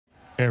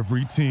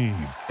Every team,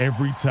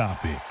 every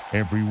topic,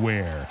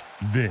 everywhere.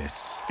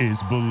 This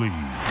is Believe.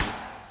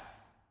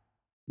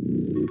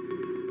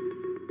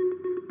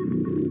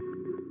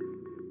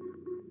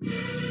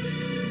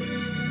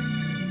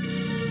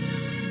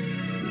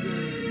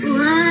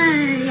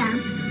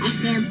 I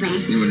feel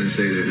blessed. You wouldn't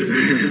say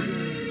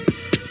that.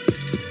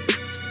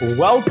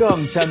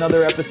 Welcome to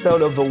another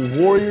episode of the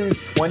Warriors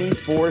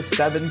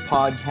 24/7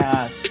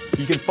 podcast.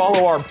 You can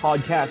follow our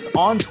podcast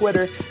on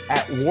Twitter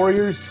at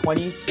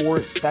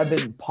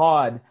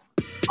Warriors247pod.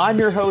 I'm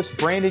your host,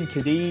 Brandon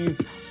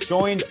Cadiz,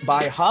 joined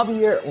by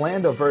Javier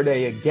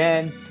Landaverde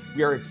again.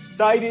 We are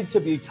excited to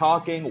be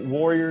talking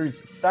Warriors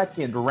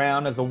second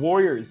round as the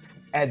Warriors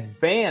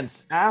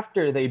advance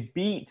after they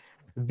beat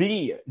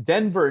the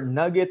Denver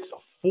Nuggets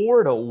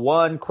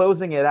 4-1,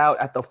 closing it out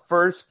at the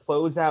first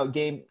closeout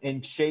game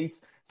in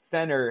Chase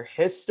Center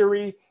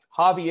history.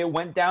 Javier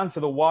went down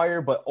to the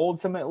wire, but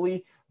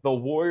ultimately the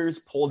Warriors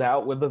pulled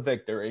out with a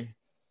victory.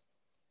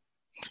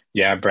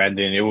 Yeah,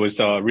 Brandon, it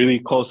was a really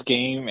close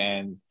game,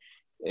 and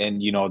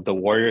you know, the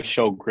Warriors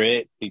showed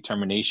grit,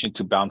 determination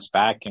to bounce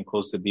back and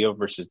close the deal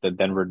versus the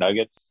Denver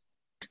Nuggets.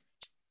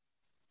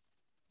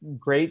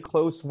 Great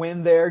close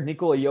win there.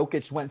 Nikola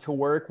Jokic went to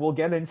work. We'll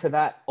get into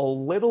that a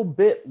little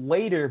bit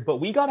later, but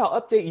we got to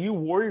update you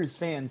Warriors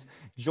fans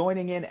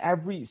joining in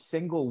every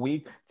single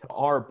week to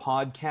our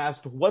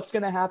podcast. What's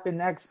going to happen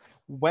next?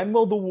 When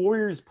will the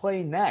Warriors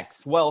play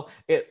next? Well,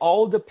 it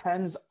all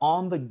depends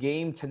on the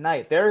game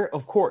tonight. They're,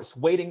 of course,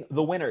 waiting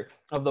the winner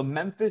of the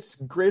Memphis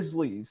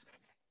Grizzlies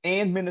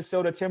and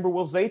Minnesota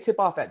Timberwolves. They tip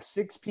off at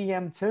 6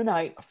 p.m.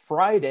 tonight,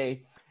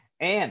 Friday.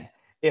 And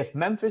if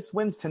Memphis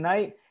wins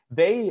tonight,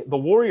 the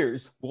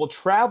Warriors will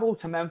travel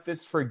to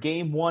Memphis for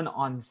game one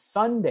on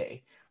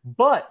Sunday.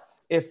 But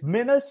if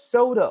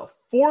Minnesota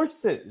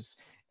forces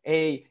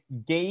a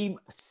game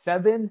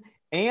 7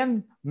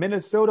 and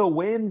Minnesota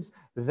wins,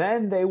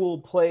 then they will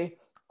play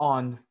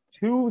on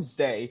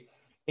Tuesday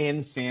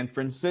in San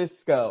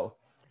Francisco.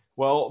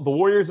 Well, the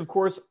Warriors, of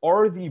course,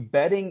 are the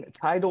betting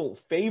title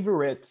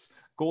favorites.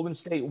 Golden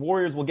State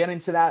Warriors, we'll get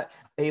into that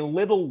a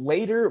little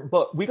later,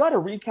 but we got to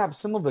recap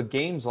some of the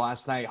games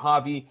last night,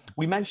 Javi.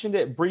 We mentioned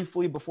it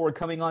briefly before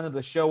coming onto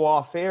the show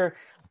off air.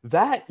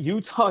 That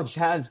Utah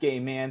Jazz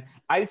game, man,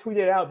 I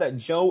tweeted out that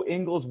Joe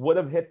Ingles would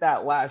have hit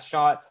that last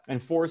shot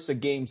and forced a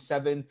game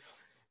 7.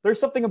 There's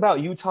something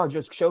about Utah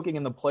just choking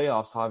in the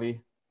playoffs,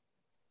 Javi.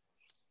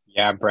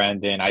 Yeah,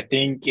 Brandon, I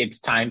think it's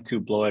time to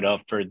blow it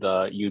up for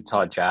the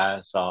Utah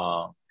Jazz.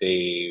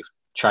 They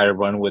try to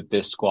run with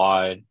this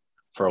squad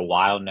for a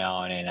while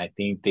now, and I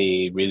think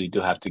they really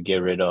do have to get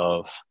rid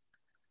of,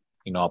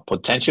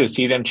 potentially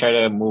see them try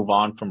to move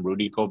on from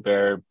Rudy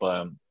Gobert,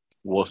 but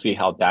we'll see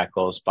how that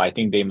goes. But I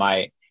think they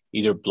might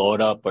either blow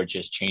it up or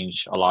just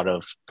change a lot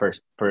of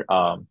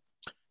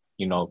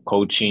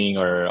coaching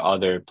or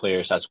other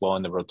players as well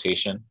in the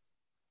rotation.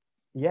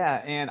 Yeah,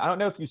 and I don't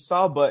know if you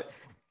saw, but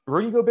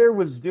Rudy Gobert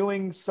was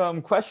doing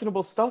some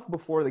questionable stuff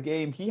before the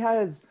game. He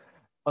has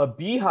a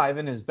beehive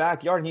in his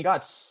backyard, and he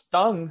got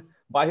stung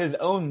by his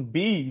own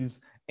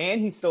bees,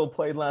 and he still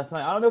played last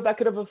night. I don't know if that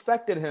could have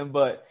affected him,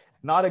 but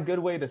not a good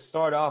way to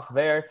start off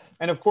there.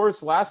 And, of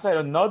course, last night,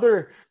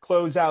 another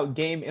closeout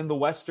game in the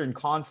Western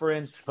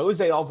Conference.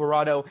 Jose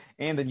Alvarado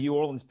and the New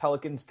Orleans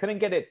Pelicans couldn't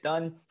get it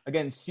done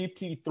against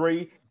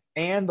CP3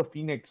 and the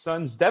Phoenix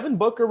Suns. Devin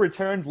Booker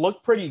returned,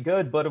 looked pretty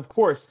good, but, of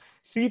course,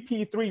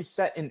 CP3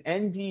 set an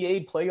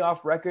NBA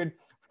playoff record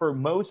for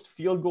most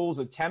field goals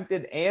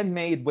attempted and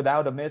made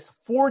without a miss.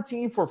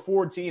 14 for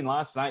 14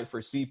 last night for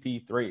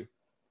CP3.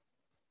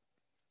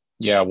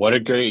 Yeah, what a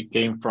great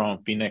game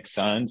from Phoenix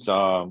Suns.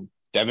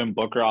 Devin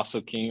Booker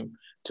also came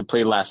to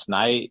play last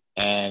night,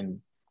 and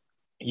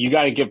you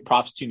got to give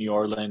props to New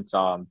Orleans.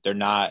 They're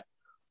not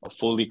a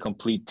fully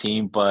complete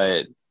team,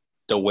 but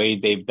the way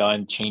they've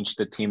changed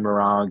the team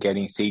around,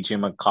 getting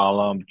CJ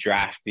McCollum,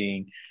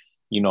 drafting,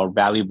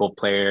 valuable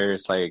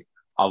players like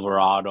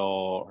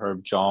Alvarado,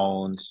 Herb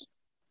Jones,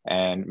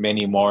 and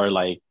many more.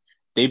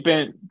 They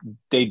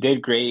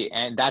did great,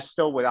 and that's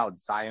still without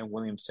Zion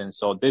Williamson.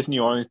 So this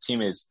New Orleans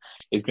team is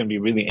going to be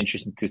really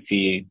interesting to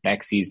see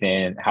next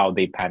season how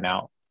they pan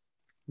out.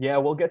 Yeah,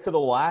 we'll get to the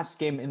last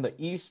game in the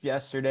East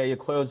yesterday, a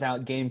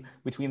closeout game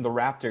between the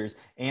Raptors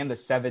and the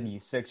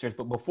 76ers.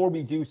 But before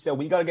we do so,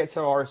 we got to get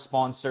to our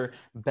sponsor,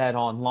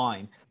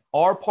 BetOnline.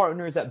 Our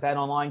partners at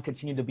BetOnline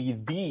continue to be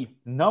the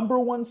number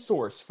one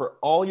source for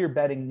all your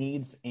betting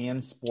needs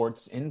and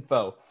sports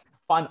info.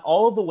 Find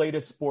all of the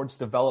latest sports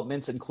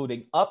developments,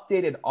 including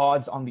updated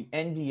odds on the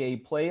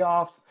NBA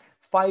playoffs,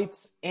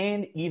 fights,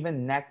 and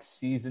even next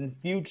season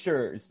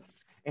futures.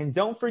 And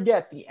don't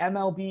forget, the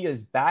MLB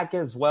is back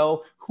as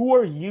well. Who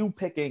are you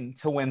picking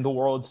to win the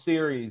World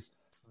Series?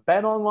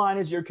 BetOnline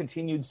is your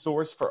continued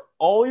source for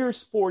all your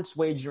sports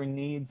wagering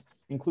needs,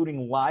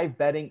 including live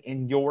betting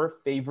in your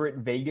favorite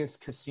Vegas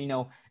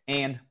casino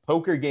and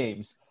poker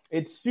games.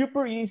 It's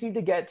super easy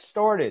to get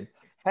started.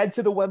 Head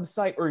to the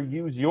website or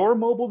use your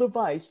mobile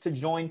device to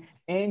join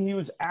and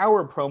use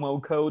our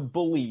promo code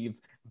BELIEVE,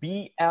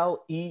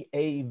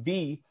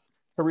 BLEAV,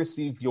 to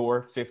receive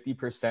your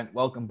 50%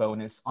 welcome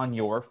bonus on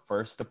your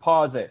first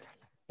deposit.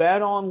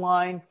 Bet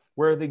online,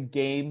 where the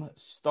game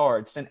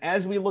starts. And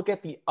as we look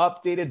at the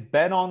updated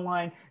Bet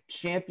Online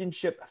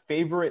Championship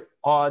favorite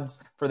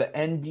odds for the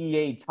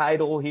NBA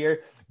title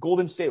here,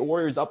 Golden State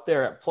Warriors up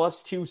there at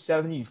plus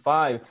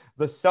 275,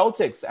 the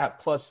Celtics at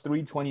plus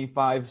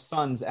 325,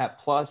 Suns at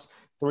plus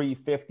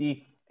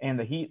 350, and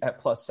the Heat at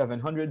plus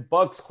 700.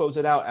 Bucks close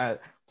it out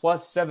at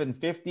plus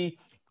 750.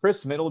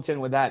 Chris Middleton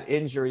with that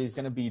injury is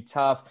going to be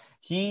tough.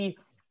 He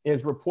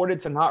is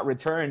reported to not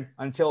return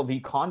until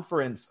the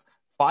conference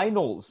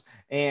finals,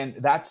 and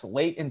that's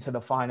late into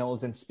the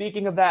finals. And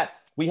speaking of that,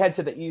 we head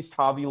to the East,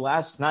 Javi.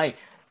 Last night,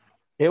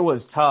 it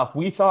was tough.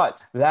 We thought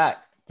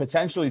that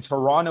potentially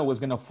Toronto was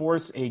going to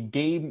force a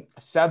Game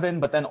 7,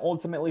 but then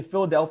ultimately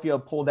Philadelphia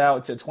pulled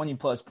out to a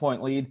 20-plus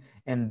point lead,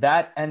 and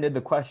that ended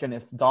the question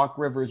if Doc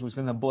Rivers was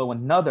going to blow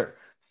another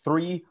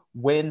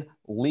 3-win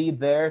lead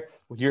there.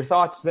 With your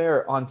thoughts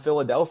there on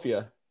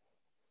Philadelphia?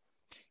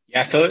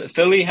 Yeah,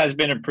 Philly has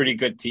been a pretty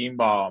good team.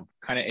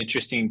 Kind of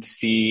interesting to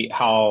see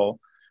how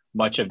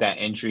much of that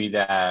injury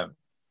that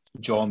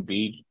Joel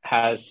Embiid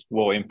has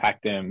will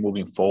impact them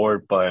moving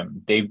forward. But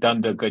they've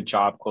done a good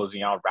job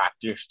closing out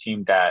Raptors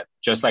team that,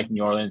 just like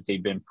New Orleans,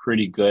 they've been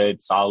pretty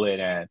good, solid,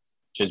 and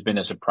just been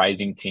a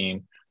surprising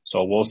team.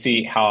 So we'll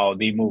see how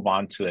they move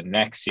on to the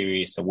next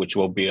series, which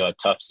will be a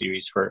tough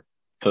series for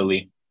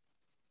Philly.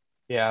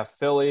 Yeah,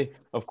 Philly,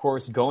 of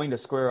course, going to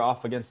square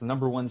off against the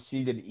number one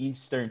seeded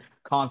Eastern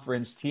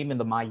Conference team in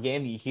the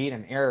Miami Heat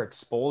and Eric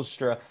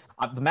Spoelstra.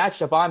 The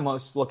matchup I'm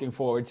most looking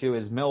forward to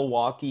is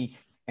Milwaukee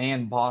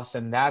and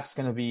Boston. That's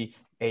going to be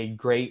a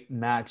great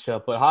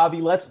matchup. But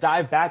Javi, let's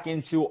dive back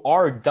into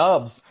our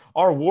Dubs.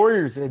 Our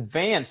Warriors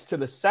advanced to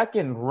the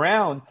second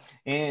round,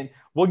 and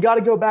we got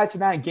to go back to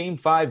that Game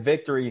 5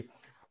 victory.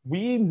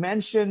 We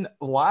mentioned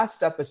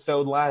last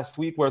episode last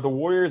week where the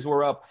Warriors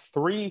were up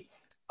 3-0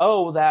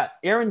 that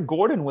Aaron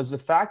Gordon was a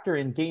factor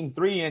in Game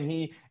 3, and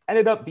he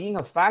ended up being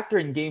a factor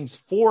in Games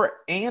 4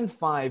 and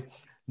 5.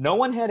 No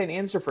one had an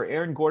answer for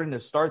Aaron Gordon to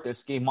start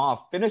this game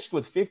off. Finished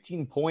with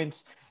 15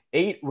 points,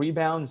 8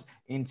 rebounds,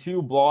 and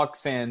 2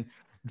 blocks. And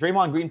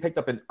Draymond Green picked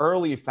up an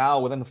early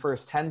foul within the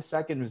first 10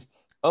 seconds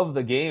of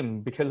the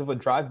game because of a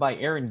drive by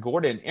Aaron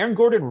Gordon. Aaron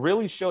Gordon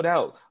really showed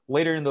out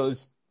later in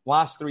those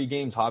last 3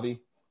 games, Javi.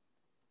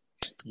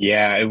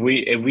 Yeah, if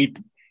we,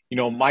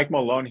 Mike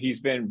Malone, he's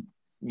been,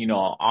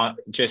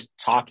 just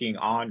talking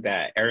on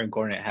that Aaron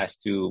Gordon has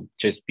to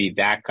just be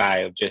that guy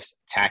of just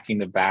attacking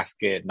the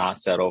basket, not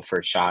settle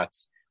for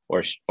shots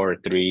or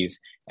threes,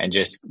 and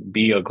just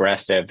be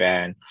aggressive.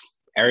 And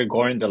Aaron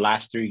Gordon, the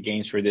last 3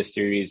 games for this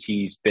series,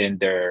 he's been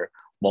their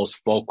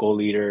most vocal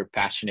leader,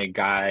 passionate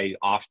guy,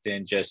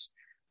 often just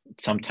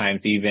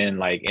sometimes even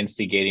like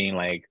instigating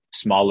like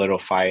small little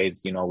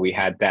fights. We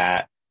had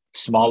that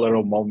small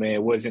little moment.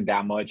 It wasn't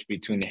that much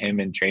between him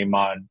and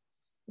Draymond,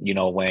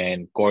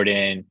 when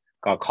Gordon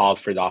got called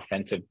for the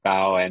offensive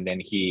foul and then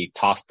he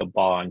tossed the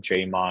ball on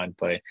Draymond,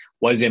 but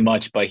wasn't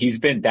much. But he's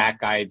been that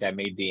guy that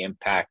made the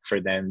impact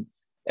for them,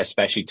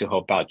 especially to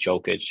help out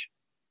Jokic.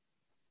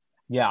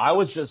 Yeah, I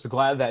was just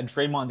glad that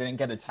Draymond didn't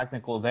get a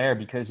technical there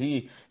because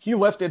he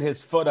lifted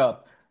his foot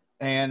up,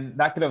 and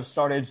that could have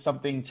started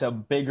something to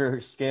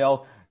bigger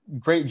scale.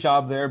 Great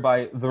job there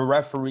by the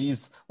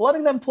referees,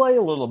 letting them play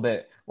a little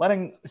bit,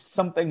 letting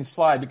something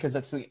slide because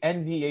it's the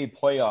NBA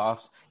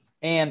playoffs.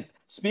 And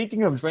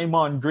speaking of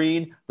Draymond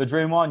Green, the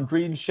Draymond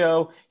Green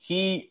show,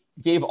 he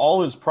gave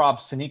all his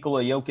props to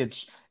Nikola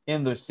Jokic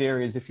in the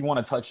series, if you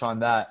want to touch on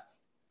that.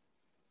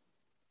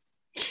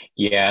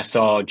 Yeah,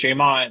 so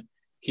Draymond,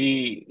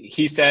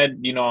 he said,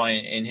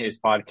 in his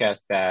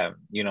podcast that,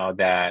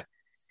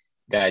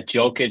 that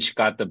Jokic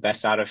got the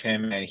best out of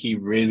him, and he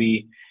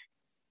really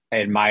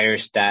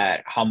admires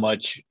that how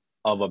much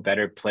of a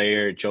better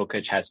player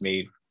Jokic has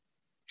made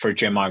for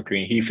Draymond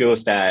Green. He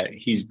feels that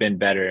he's been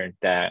better,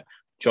 that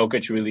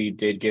Jokic really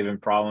did give him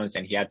problems,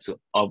 and he had to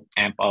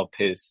amp up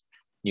his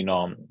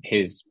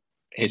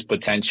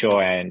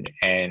potential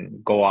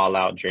and go all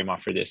out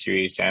Draymond for this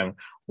series. And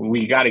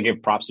we got to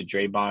give props to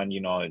Draymond.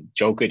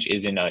 Jokic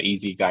isn't an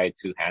easy guy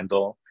to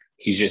handle.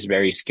 He's just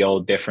very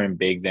skilled, different,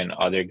 big than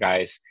other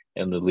guys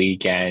in the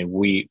league. And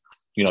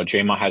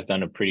Draymond has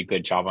done a pretty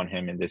good job on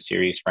him in this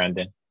series,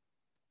 Brandon.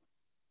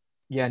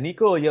 Yeah,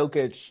 Nikola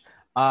Jokic,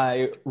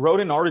 I wrote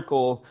an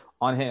article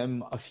on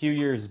him a few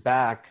years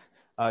back,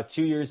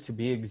 2 years to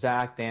be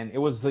exact, and it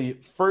was the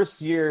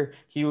first year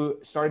he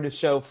started to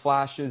show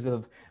flashes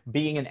of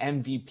being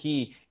an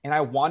MVP, and I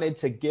wanted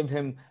to give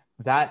him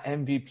that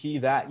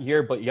MVP that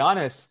year, but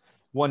Giannis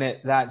won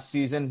it that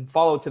season.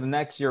 Followed to the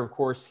next year, of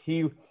course,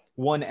 he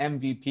won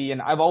MVP,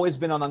 and I've always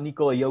been on the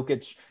Nikola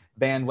Jokic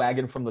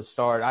bandwagon from the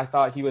start. I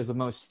thought he was the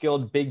most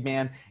skilled big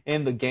man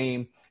in the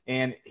game,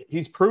 and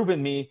he's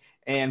proven me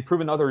and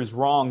proven others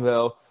wrong,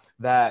 though,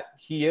 that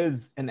he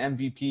is an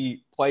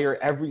MVP player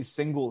every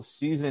single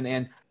season.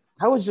 And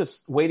I was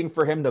just waiting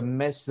for him to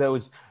miss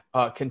those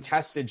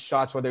contested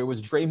shots, whether it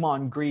was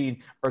Draymond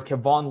Green or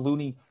Kevon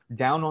Looney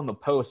down on the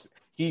post.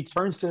 He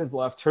turns to his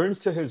left, turns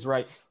to his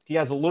right. He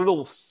has a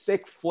little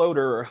sick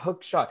floater or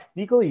hook shot.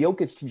 Nikola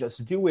Jokic can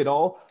just do it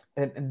all.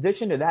 And in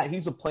addition to that,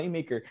 he's a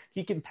playmaker.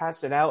 He can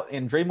pass it out.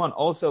 And Draymond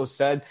also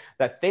said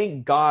that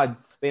thank God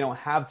they don't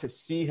have to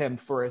see him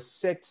for a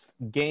 6th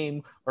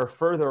game or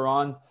further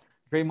on.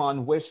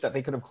 Draymond wished that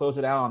they could have closed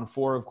it out on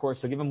 4, of course,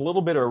 so give him a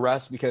little bit of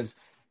rest because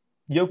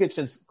Jokic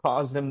has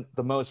caused him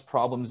the most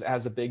problems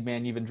as a big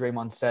man, even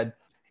Draymond said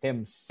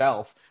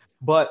himself.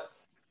 But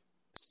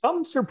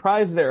some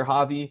surprise there,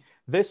 Javi.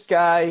 This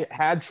guy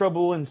had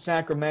trouble in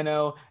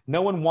Sacramento.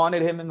 No one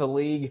wanted him in the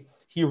league.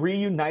 He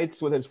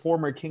reunites with his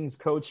former Kings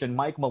coach and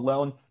Mike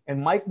Malone.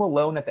 And Mike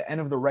Malone, at the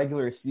end of the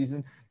regular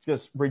season,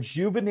 just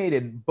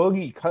rejuvenated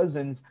Boogie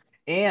Cousins.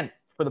 And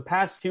for the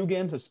past 2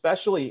 games,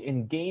 especially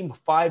in Game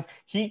 5,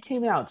 he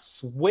came out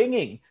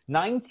swinging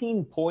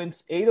 19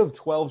 points, 8 of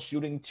 12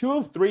 shooting, 2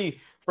 of 3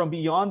 from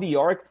beyond the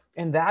arc.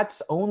 And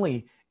that's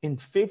only in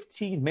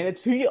 15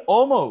 minutes. He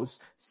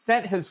almost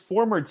sent his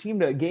former team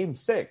to Game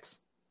 6.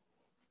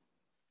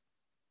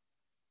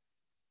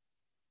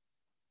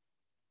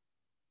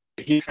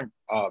 He's from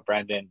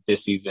Brandon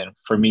this season.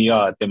 For me,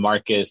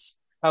 DeMarcus.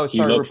 Oh,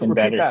 sorry. He looks Repeat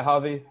better. that,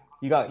 Javi.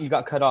 You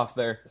got cut off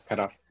there. Cut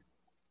off.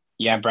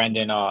 Yeah,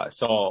 Brandon.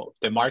 So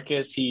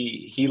DeMarcus,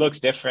 he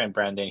looks different,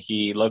 Brandon.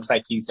 He looks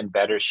like he's in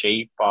better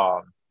shape.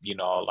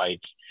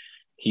 Like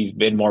he's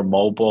been more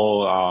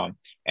mobile.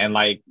 And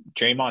like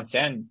Draymond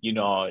said,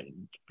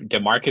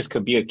 DeMarcus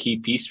could be a key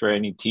piece for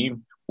any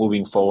team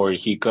moving forward.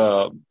 He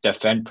could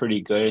defend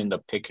pretty good in the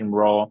pick and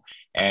roll,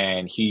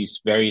 and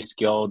he's very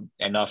skilled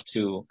enough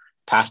to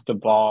pass the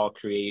ball,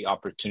 create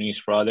opportunities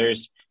for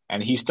others,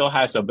 and he still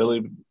has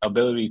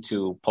ability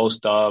to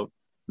post up,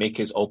 make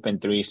his open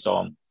three.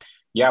 So,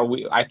 yeah,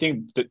 I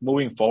think that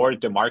moving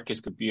forward,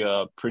 DeMarcus could be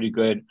a pretty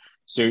good,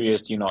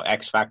 serious,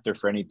 X factor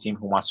for any team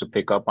who wants to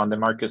pick up on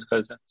DeMarcus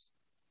Cousins.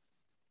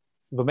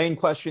 The main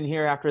question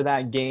here after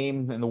that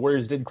game, and the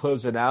Warriors did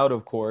close it out,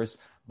 of course,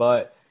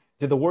 but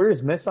did the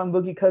Warriors miss on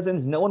Boogie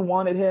Cousins? No one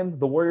wanted him.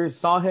 The Warriors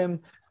saw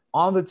him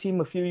on the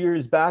team a few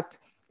years back,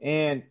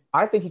 and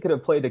I think he could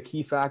have played a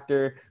key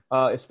factor,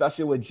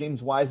 especially with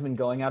James Wiseman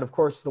going out. Of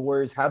course, the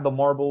Warriors had the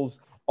marbles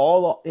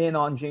all in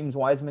on James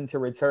Wiseman to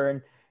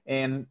return,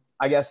 and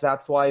I guess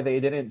that's why they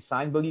didn't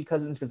sign Boogie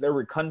Cousins, because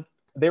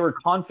they were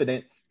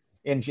confident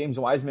in James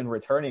Wiseman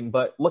returning.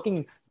 But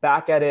looking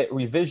back at it,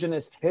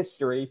 revisionist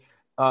history,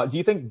 do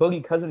you think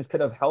Boogie Cousins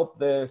could have helped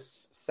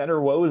this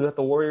center woes that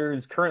the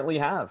Warriors currently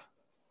have?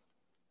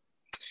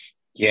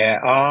 Yeah,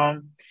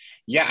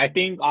 I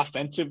think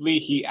offensively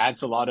he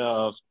adds a lot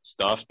of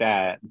stuff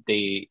that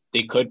they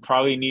could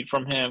probably need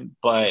from him,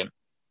 but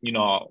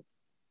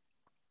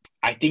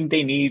I think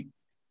they need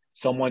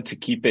someone to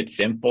keep it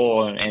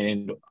simple,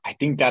 and I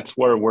think that's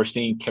where we're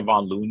seeing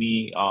Kevon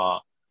Looney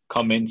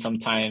come in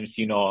sometimes.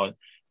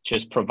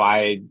 Just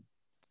provide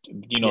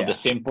the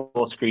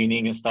simple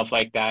screening and stuff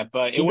like that.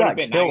 But it would have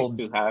been nice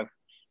to have.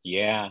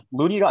 Yeah,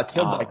 Looney got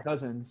killed by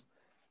Cousins.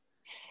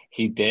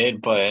 He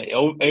did, but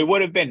it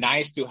would have been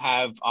nice to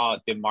have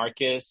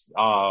DeMarcus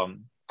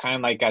kind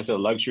of like as a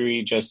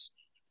luxury, just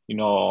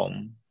for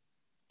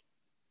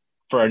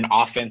an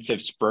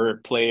offensive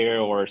spurt player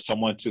or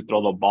someone to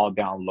throw the ball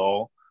down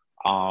low.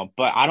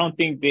 But I don't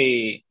think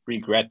they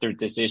regret their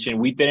decision.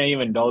 We didn't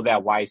even know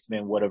that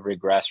Wiseman would have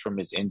regressed from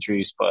his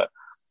injuries, but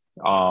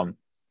I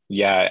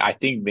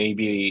think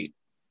maybe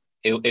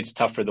it's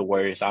tough for the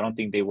Warriors. I don't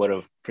think they would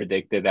have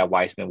predicted that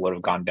Wiseman would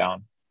have gone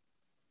down.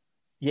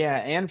 Yeah,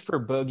 and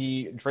for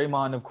Boogie,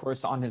 Draymond, of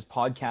course, on his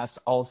podcast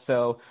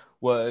also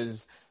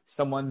was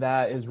someone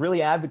that is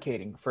really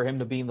advocating for him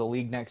to be in the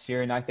league next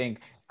year. And I think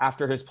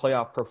after his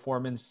playoff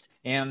performance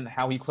and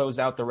how he closed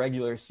out the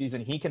regular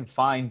season, he can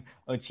find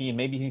a team.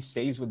 Maybe he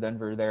stays with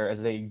Denver there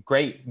as a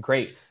great,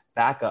 great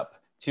backup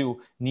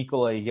to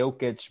Nikola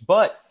Jokic.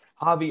 But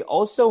Javi,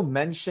 also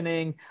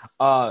mentioning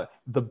the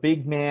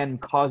big man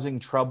causing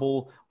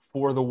trouble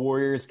for the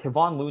Warriors.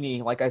 Kevon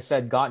Looney, like I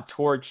said, got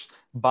torched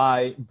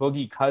by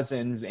Boogie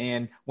Cousins.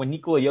 And when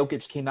Nikola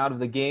Jokic came out of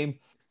the game,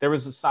 there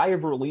was a sigh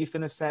of relief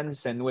in a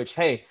sense in which,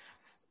 hey,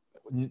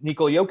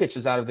 Nikola Jokic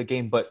is out of the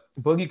game, but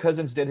Boogie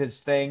Cousins did his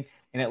thing,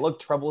 and it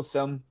looked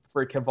troublesome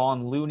for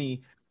Kevon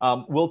Looney.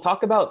 We'll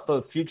talk about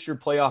the future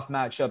playoff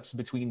matchups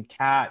between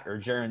Cat or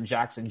Jaren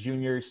Jackson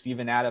Jr.,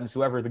 Steven Adams,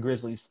 whoever the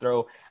Grizzlies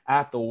throw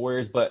at the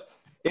Warriors, but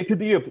it could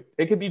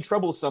be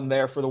troublesome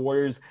there for the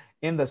Warriors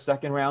in the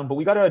second round. But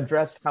we got to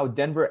address how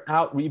Denver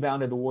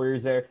out-rebounded the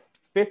Warriors there,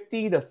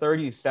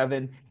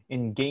 50-37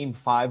 in Game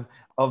 5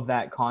 of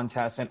that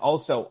contest, and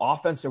also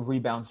offensive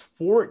rebounds,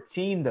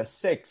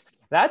 14-6.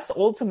 That's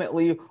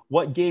ultimately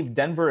what gave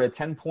Denver a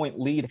 10-point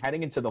lead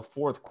heading into the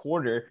fourth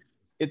quarter.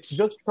 It's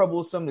just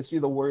troublesome to see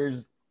the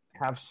Warriors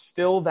have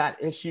still that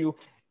issue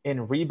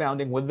in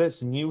rebounding with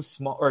this new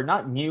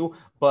not new,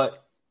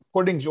 but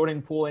putting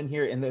Jordan Poole in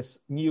here in this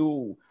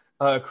new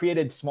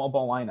created small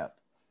ball lineup.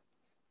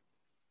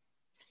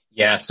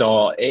 Yeah,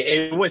 so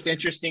it was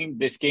interesting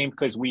this game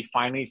because we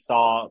finally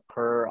saw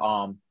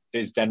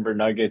this Denver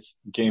Nuggets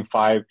Game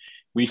 5.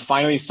 We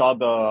finally saw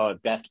the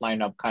death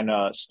lineup kind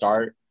of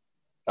start,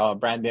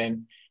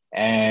 Brandon.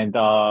 And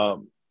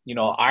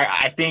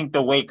I think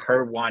the way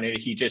Kerr wanted,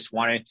 he just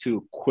wanted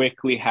to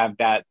quickly have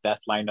that death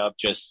lineup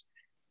just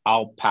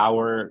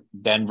outpower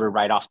Denver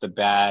right off the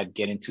bat,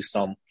 get into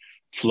some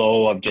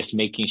flow of just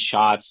making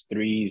shots,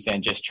 threes,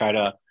 and just try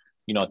to,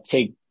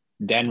 take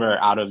Denver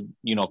out of,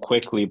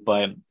 quickly.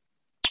 But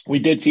we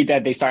did see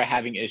that they started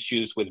having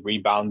issues with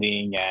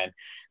rebounding and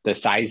the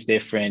size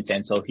difference.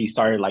 And so he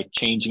started like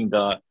changing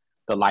the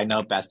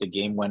lineup as the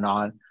game went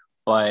on.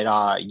 But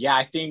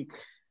I think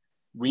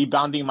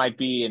rebounding might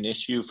be an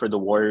issue for the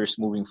Warriors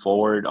moving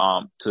forward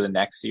to the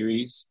next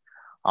series.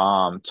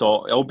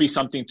 So it'll be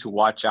something to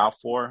watch out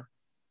for,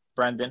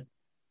 Brendan.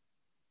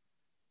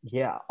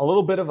 Yeah, a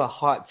little bit of a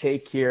hot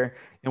take here,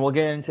 and we'll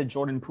get into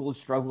Jordan Poole's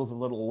struggles a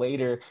little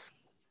later.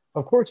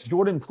 Of course,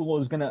 Jordan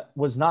Poole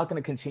was not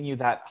gonna continue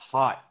that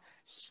hot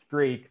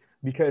streak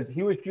because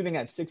he was shooting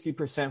at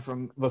 60%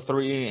 from the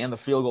three and the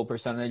field goal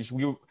percentage.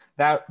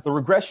 The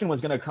regression was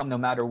gonna come no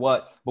matter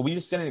what, but we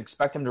just didn't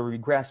expect him to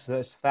regress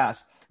this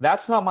fast.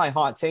 That's not my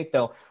hot take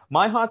though.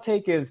 My hot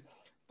take is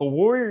the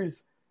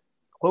Warriors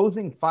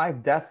closing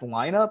five death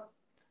lineup,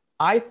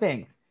 I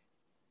think,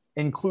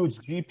 includes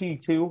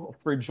GP2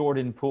 for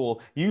Jordan Poole.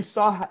 You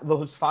saw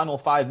those final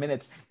 5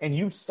 minutes, and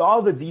you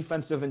saw the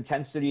defensive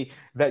intensity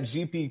that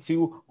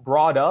GP2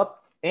 brought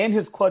up and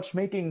his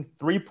clutch-making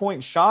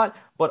three-point shot,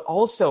 but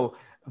also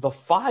the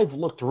five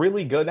looked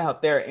really good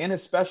out there, and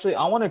especially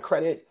I want to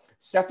credit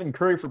Stephen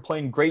Curry for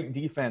playing great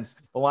defense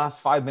the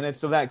last 5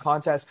 minutes of that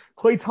contest.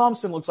 Klay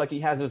Thompson looks like he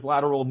has his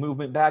lateral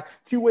movement back.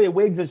 Two-way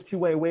Wiggs is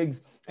two-way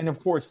Wiggs, and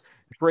of course,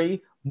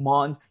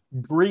 Draymond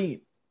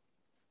Green.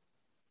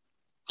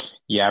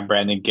 Yeah,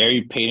 Brandon.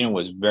 Gary Payton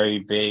was very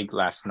big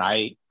last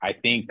night. I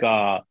think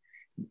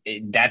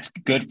that's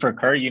good for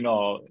Kerr.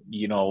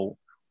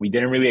 We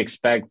didn't really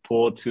expect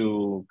Poole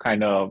to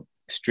kind of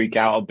streak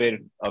out a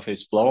bit of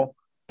his flow,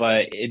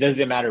 but it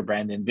doesn't matter,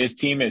 Brandon. This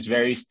team is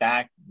very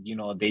stacked.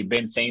 They've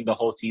been saying the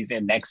whole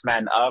season, next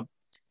man up.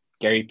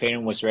 Gary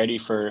Payton was ready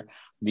for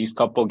these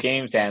couple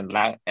games, and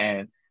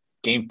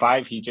game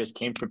 5, he just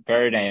came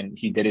prepared and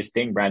he did his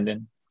thing,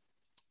 Brandon.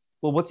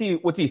 Well, what do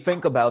you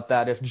think about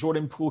that? If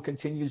Jordan Poole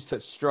continues to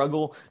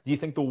struggle, do you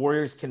think the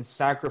Warriors can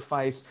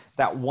sacrifice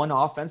that one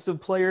offensive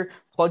player,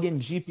 plug in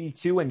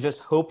GP2, and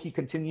just hope he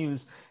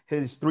continues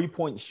his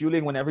three-point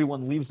shooting when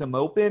everyone leaves him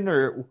open?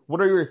 Or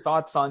what are your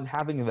thoughts on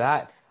having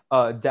that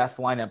death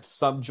lineup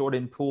sub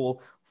Jordan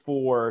Poole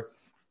for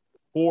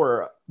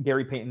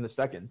Gary Payton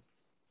II?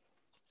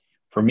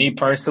 For me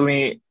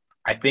personally,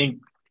 I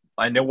think,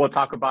 and then we'll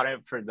talk about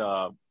it for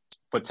the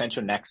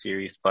potential next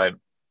series, but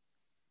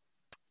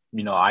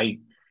I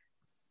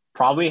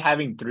probably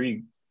having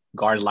 3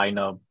 guard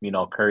lineup,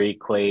 Curry,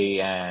 Klay,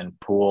 and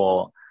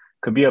Poole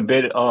could be a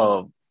bit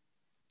of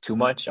too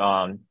much,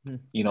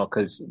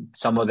 because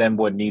some of them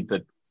would need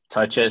the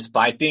touches.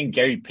 But I think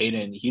Gary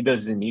Payton, he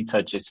doesn't need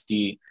touches.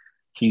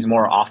 He's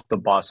more off the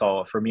ball.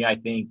 So for me, I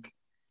think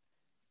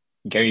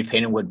Gary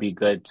Payton would be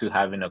good to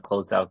have in a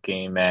closeout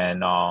game.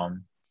 And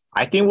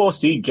I think we'll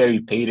see Gary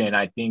Payton.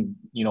 I think,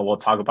 we'll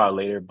talk about it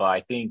later, but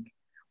I think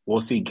we'll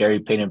see Gary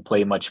Payton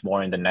play much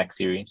more in the next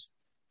series.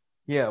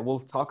 Yeah, we'll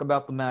talk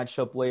about the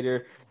matchup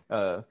later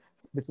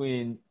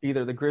between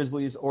either the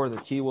Grizzlies or the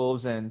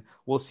T-Wolves, and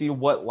we'll see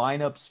what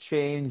lineups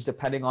change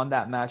depending on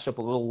that matchup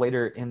a little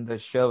later in the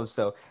show.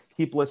 So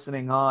keep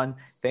listening on.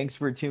 Thanks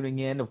for tuning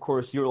in. Of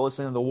course, you're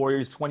listening to the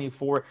Warriors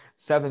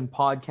 24/7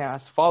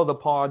 podcast. Follow the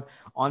pod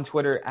on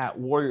Twitter at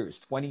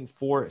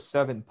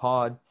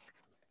Warriors247pod.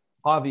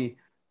 Javi,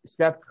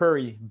 Steph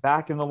Curry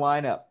back in the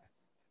lineup.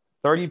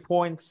 30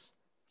 points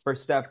for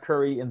Steph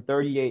Curry in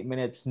 38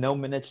 minutes, no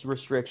minutes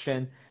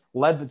restriction.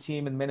 Led the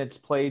team in minutes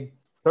played,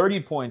 30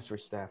 points for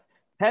Steph.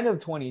 10 of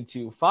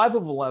 22, 5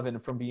 of 11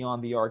 from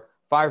beyond the arc,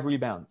 5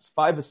 rebounds,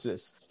 5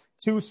 assists,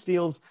 2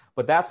 steals.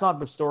 But that's not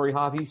the story,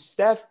 Javi.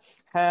 Steph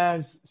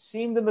has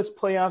seemed in this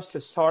playoffs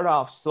to start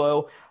off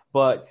slow,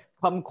 but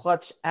come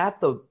clutch at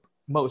the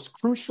most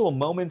crucial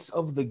moments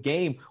of the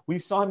game. We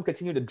saw him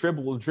continue to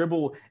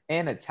dribble,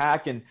 and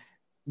attack and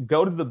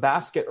go to the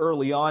basket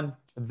early on,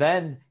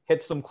 then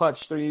hit some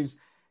clutch threes.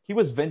 He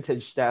was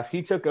vintage Steph.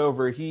 He took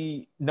over.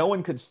 No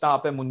one could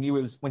stop him when he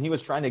was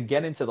trying to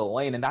get into the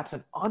lane, and that's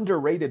an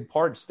underrated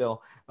part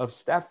still of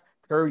Steph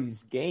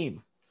Curry's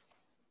game.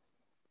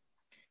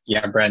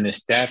 Yeah, Brandon,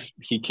 Steph,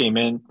 he came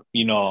in,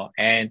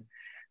 and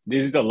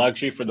this is the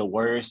luxury for the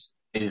Warriors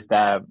is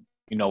that,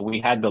 we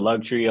had the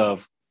luxury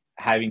of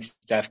having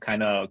Steph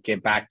kind of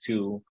get back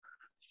to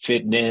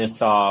fitness.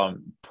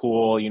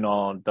 Poole,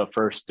 the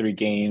first 3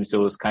 games, it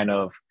was kind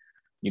of,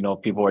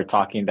 people were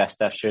talking that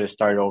Steph should have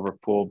started over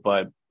Poole,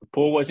 but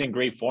Poole was in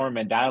great form,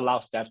 and that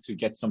allowed Steph to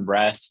get some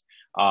rest,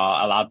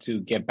 allowed to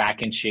get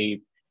back in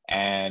shape.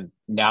 And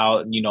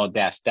now,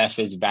 that Steph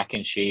is back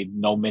in shape,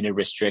 no minute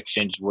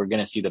restrictions, we're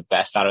going to see the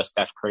best out of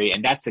Steph Curry.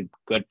 And that's a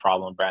good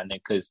problem, Brandon,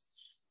 because,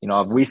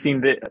 if we've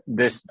seen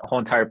this whole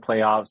entire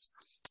playoffs,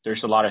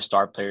 there's a lot of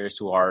star players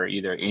who are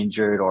either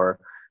injured or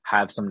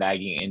have some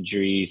nagging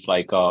injuries,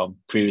 like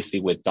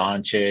previously with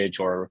Doncic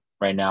or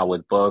right now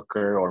with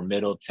Booker or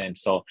Middleton.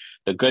 So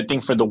the good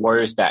thing for the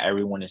Warriors is that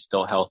everyone is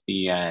still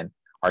healthy and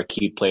our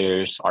key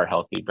players are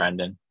healthy,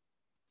 Brandon.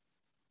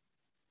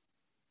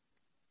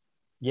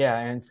 Yeah,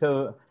 and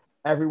so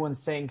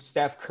everyone's saying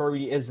Steph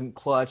Curry isn't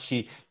clutch.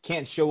 He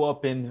can't show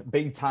up in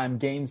big time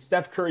games.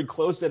 Steph Curry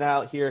closed it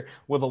out here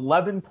with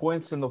 11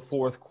 points in the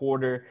fourth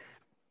quarter.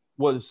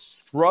 Was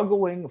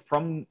struggling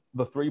from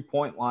the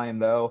 3-point line,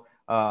 though,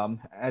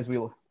 as we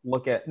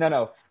look at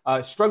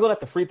struggled at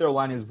the free throw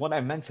line is what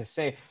I meant to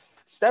say.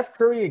 Steph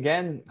Curry,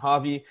 again,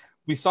 Javi,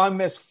 we saw him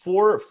miss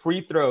 4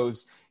 free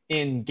throws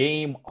in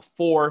game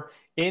 4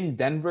 in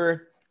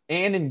Denver,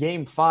 and in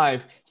game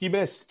 5, he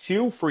missed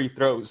 2 free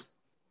throws.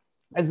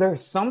 Is there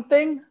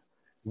something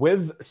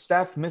with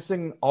Steph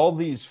missing all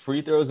these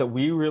free throws that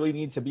we really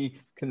need to be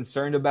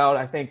concerned about?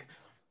 I think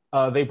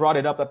they brought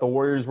it up that the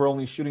Warriors were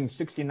only shooting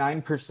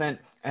 69%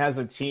 as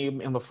a team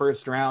in the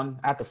first round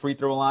at the free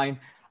throw line.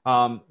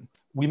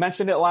 We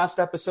mentioned it last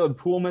episode.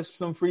 Poole missed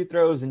some free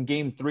throws in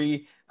game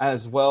 3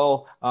 as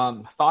well.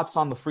 Thoughts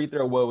on the free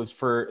throw woes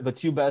for the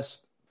 2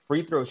 best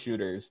free throw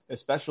shooters,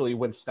 especially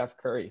with Steph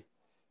Curry?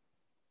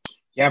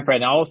 Yeah,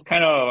 Brent, I was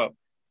kind of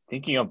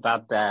thinking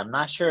about that. I'm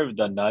not sure if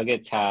the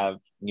Nuggets have,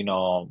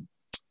 not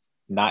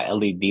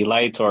LED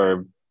lights,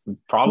 or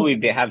probably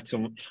they have to,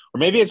 or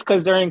maybe it's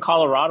because they're in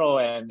Colorado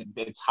and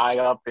it's high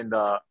up in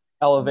the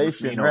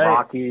elevation, right?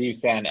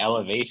 Rockies and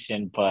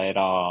elevation. But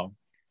I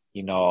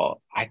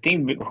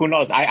think, who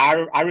knows?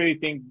 I really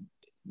think,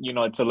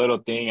 it's a little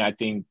thing. I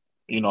think,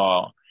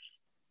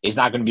 it's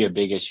not going to be a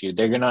big issue.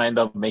 They're going to end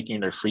up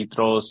making their free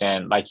throws,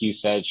 and like you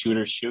said,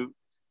 shooters shoot.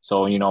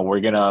 So we're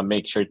going to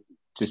make sure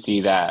to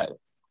see that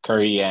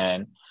Curry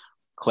and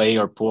Clay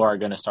or Poole are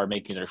going to start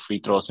making their free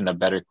throws in a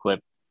better clip.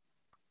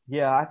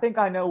 Yeah, I think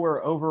I know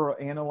we're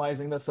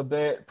over-analyzing this a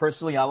bit.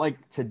 Personally, I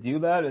like to do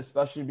that,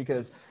 especially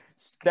because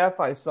Steph,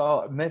 I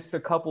saw, missed a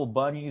couple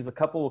bunnies, a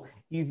couple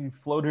easy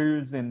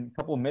floaters, and a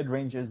couple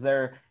mid-ranges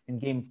there in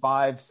game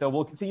 5. So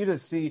we'll continue to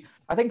see.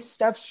 I think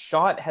Steph's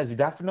shot has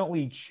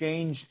definitely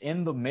changed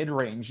in the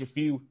mid-range. If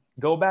you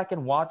go back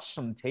and watch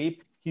some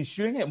tape, he's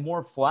shooting it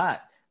more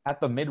flat at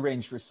the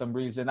mid-range for some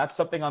reason. That's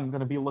something I'm going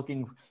to be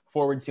looking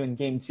forward to in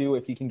game 2,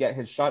 if he can get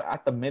his shot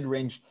at the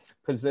mid-range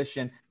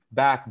position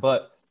back.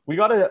 But I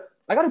got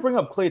to bring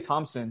up Klay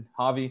Thompson,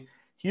 Javi.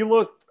 He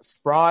looked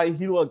spry.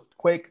 He looked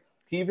quick.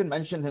 He even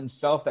mentioned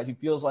himself that he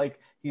feels like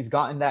he's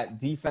gotten that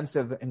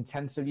defensive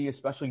intensity,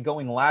 especially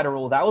going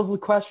lateral. That was the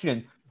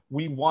question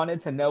we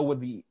wanted to know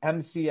with the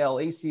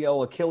MCL,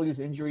 ACL,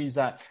 Achilles injuries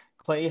that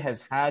Klay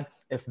has had,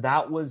 if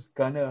that was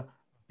going to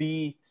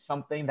be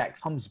something that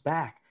comes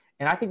back.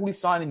 And I think we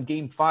saw it in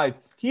game 5.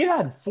 He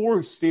had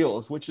 4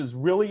 steals, which is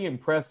really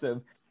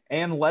impressive,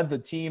 and led the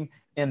team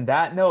in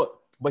that note.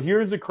 But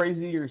here's a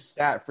crazier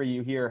stat for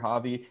you here,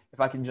 Javi,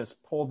 if I can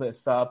just pull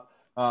this up.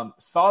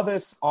 Saw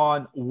this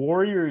on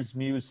Warriors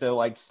Muse, so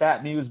like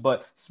Stat News,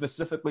 but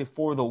specifically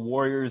for the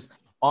Warriors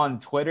on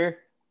Twitter.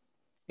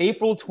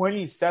 April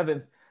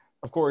 27th,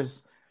 of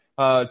course,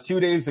 2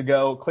 days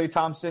ago, Klay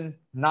Thompson,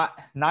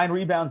 9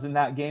 rebounds in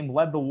that game,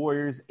 led the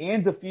Warriors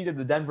and defeated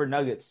the Denver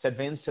Nuggets to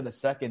advance to the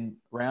second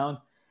round.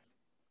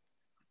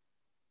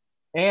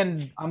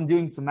 And I'm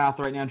doing some math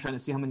right now, trying to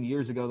see how many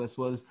years ago this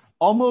was.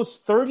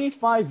 Almost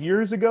 35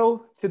 years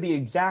ago to the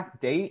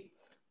exact date,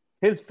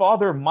 his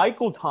father,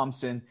 Michael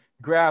Thompson,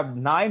 grabbed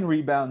 9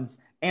 rebounds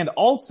and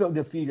also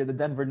defeated the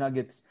Denver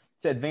Nuggets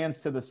to advance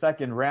to the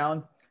second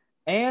round.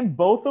 And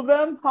both of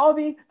them,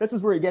 Javi, this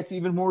is where it gets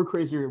even more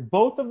crazier.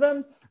 Both of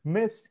them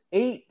missed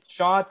 8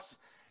 shots.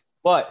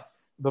 But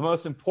the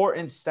most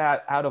important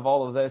stat out of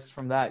all of this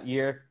from that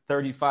year,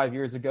 35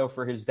 years ago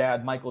for his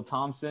dad, Michael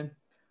Thompson,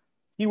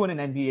 he won an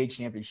NBA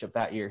championship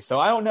that year. So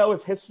I don't know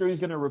if history is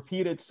going to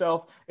repeat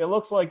itself. It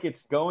looks like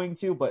it's going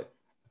to, but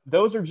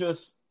those are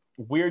just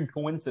weird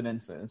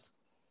coincidences.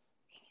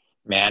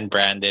 Man,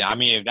 Brandon, I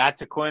mean, if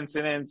that's a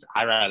coincidence,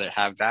 I'd rather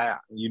have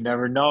that. You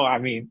never know. I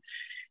mean,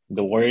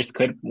 the Warriors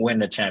could win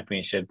the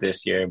championship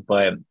this year,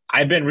 but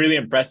I've been really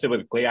impressed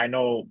with Klay. I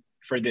know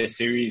for this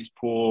series,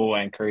 Poole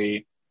and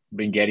Curry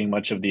been getting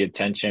much of the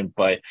attention,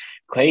 but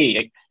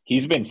Klay,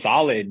 he's been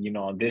solid.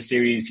 This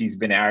series, he's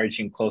been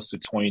averaging close to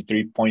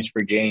 23 points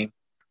per game,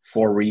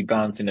 4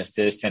 rebounds, and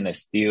assists, and a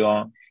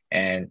steal.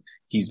 And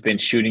he's been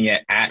shooting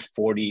it at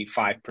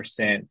 45%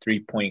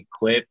 3-point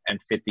clip and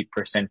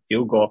 50%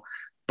 field goal.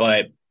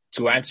 But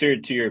to answer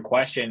to your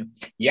question,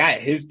 yeah,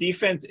 his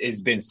defense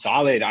has been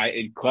solid.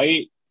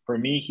 Klay, for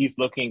me, he's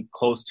looking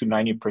close to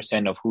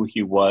 90% of who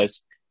he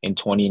was in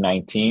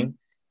 2019.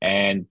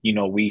 And,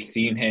 we've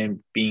seen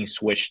him being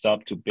switched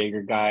up to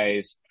bigger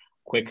guys,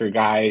 quicker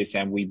guys,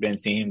 and we've been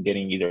seeing him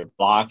getting either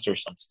blocks or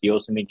some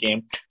steals in the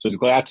game. So it's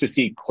glad to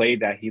see Klay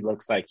that he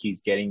looks like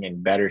he's getting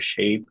in better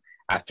shape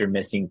after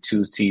missing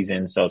 2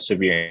 seasons of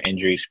severe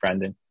injuries,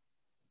 Brendan.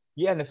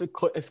 Yeah, and if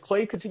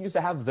Klay continues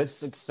to have this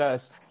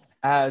success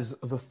as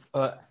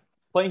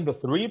playing the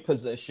 3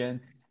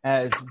 position,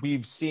 as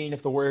we've seen,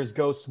 if the Warriors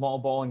go small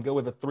ball and go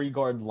with a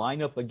 3-guard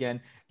lineup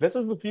again, this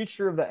is the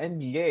future of the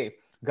NBA.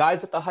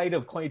 Guys at the height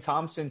of Klay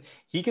Thompson,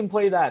 he can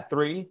play that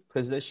 3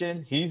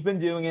 position. He's been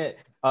doing it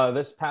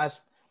this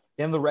past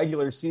in the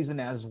regular season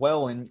as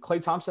well. And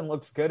Klay Thompson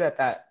looks good at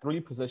that three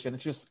position.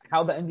 It's just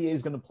how the NBA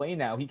is going to play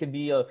now. He can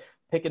be a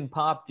pick and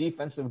pop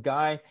defensive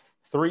guy,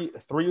 three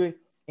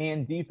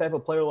and D type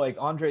of player like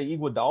Andre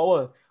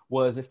Iguodala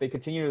was if they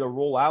continue to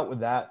roll out with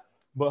that.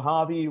 But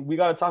Javi, we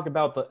got to talk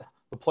about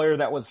the player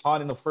that was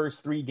hot in the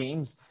first 3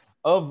 games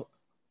of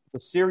the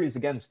series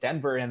against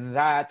Denver, and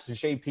that's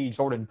JP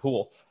Jordan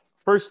Poole.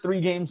 First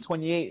 3 games,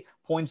 28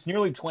 points,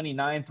 nearly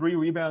 29, 3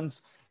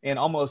 rebounds, and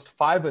almost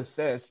 5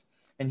 assists.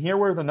 And here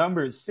were the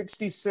numbers: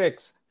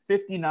 66,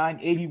 59,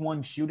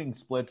 81 shooting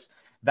splits.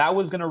 That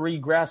was going to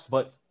regress,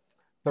 but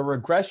the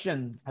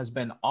regression has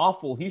been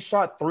awful. He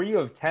shot 3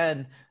 of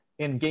 10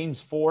 in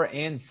games 4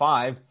 and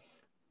 5.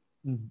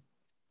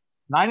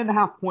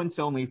 9.5 points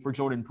only for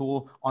Jordan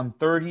Poole on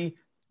 30,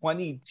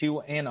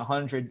 22, and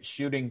 100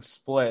 shooting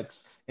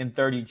splits in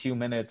 32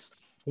 minutes.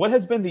 What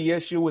has been the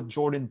issue with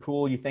Jordan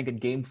Poole, you think, in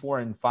game 4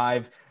 and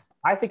 5?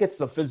 I think it's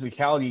the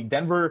physicality.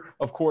 Denver,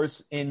 of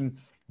course, in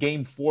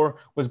game 4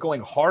 was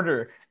going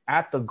harder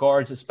at the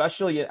guards,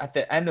 especially at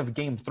the end of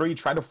game 3,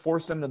 trying to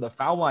force them to the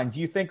foul line. Do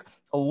you think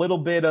a little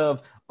bit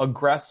of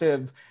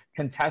aggressive,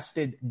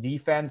 contested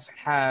defense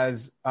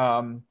has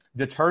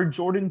deterred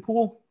Jordan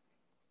Poole?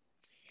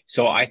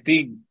 So I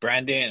think,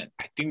 Brandon,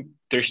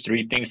 there's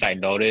 3 things I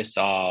noticed.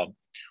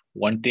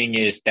 One thing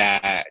is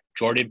that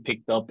Jordan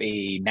picked up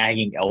a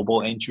nagging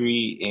elbow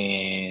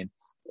injury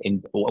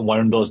in one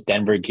of those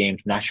Denver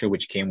games. Not sure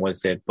which game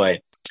was it,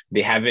 but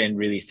they haven't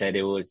really said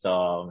it was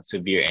a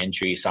severe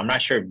injury. So I'm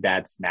not sure if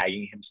that's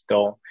nagging him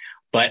still.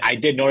 But I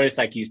did notice,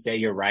 like you say,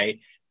 you're right.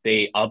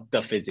 They upped the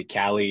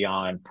physicality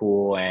on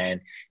Poole,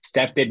 and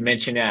Steph did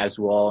mention it as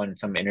well in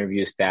some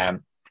interviews that,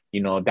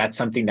 that's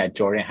something that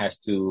Jordan has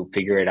to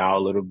figure it out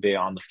a little bit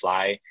on the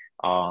fly.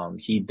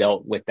 He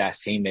dealt with that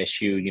same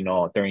issue,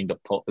 during the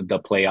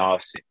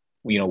playoffs,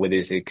 with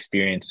his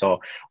experience. So,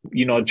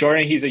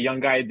 Jordan, he's a young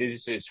guy. This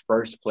is his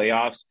first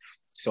playoffs.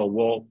 So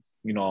we'll,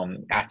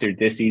 after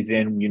this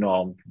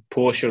season,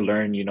 Poole should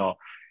learn,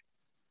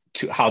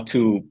 how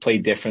to play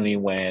differently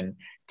when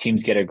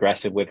teams get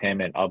aggressive with him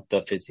and up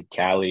the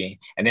physicality.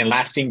 And then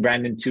last thing,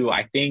 Brandon, too,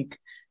 I think,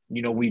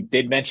 we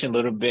did mention a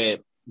little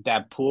bit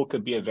that Poole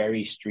could be a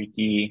very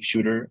streaky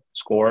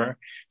scorer.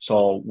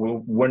 So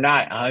we're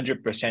not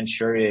 100%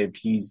 sure if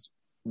he's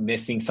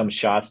missing some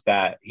shots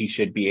that he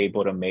should be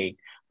able to make.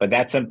 But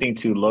that's something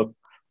to look,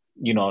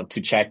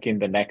 to check in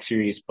the next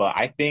series. But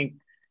I think,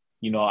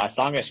 as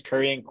long as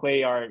Curry and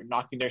Klay are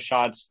knocking their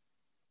shots,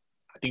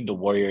 I think the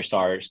Warriors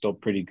are still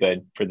pretty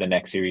good for the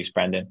next series,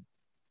 Brandon.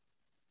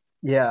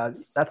 Yeah,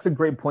 that's a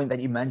great point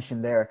that you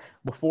mentioned there.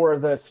 Before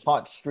this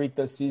hot streak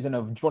this season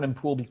of Jordan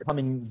Poole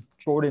becoming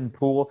Jordan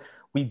Poole,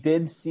 we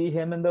did see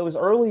him in those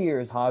early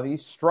years, Javi,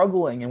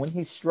 struggling. And when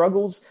he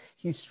struggles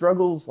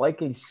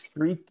like a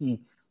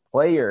streaky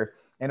player.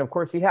 And of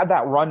course, he had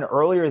that run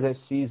earlier this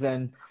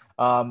season.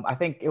 I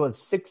think it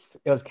was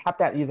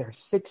capped at either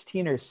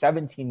 16 or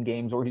 17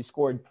 games where he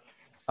scored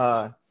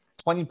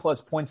 20 plus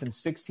points in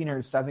 16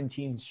 or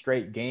 17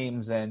 straight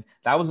games. And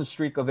that was a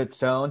streak of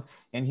its own.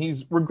 And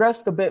he's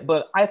regressed a bit,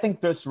 but I think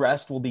this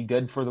rest will be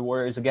good for the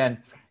Warriors.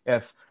 Again,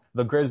 if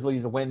the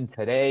Grizzlies win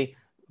today,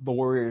 the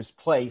Warriors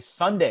play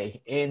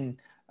Sunday in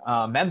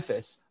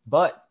Memphis.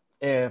 But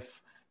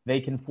if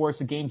they can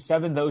force a Game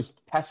 7, those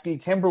pesky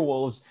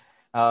Timberwolves,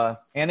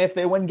 and if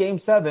they win Game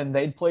 7,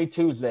 they'd play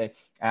Tuesday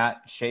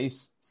at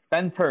Chase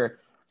Center.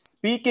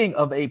 Speaking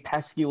of a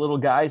pesky little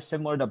guy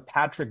similar to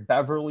Patrick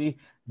Beverley,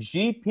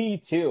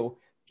 GP2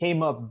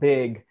 came up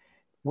big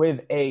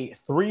with a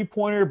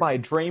 3-pointer by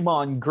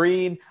Draymond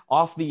Green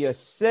off the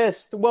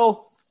assist.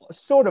 Well,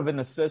 sort of an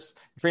assist.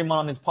 Draymond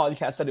on his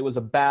podcast said it was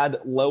a bad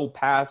low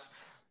pass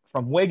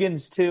from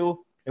Wiggins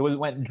too. It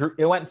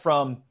went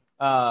from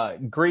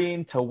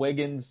Green to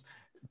Wiggins,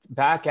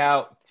 back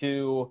out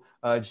to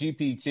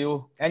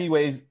GP2.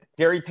 Anyways,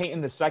 Gary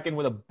Payton II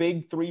with a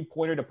big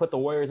 3-pointer to put the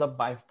Warriors up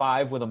by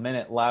 5 with a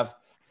minute left.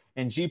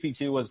 And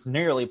GP2 was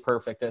nearly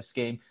perfect this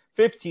game.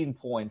 15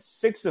 points,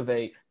 6 of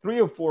 8, 3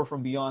 of 4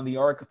 from beyond the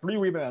arc, 3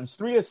 rebounds,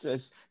 3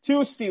 assists,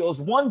 2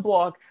 steals, 1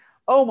 block.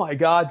 Oh my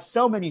God,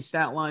 so many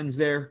stat lines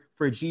there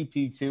for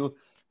GP2.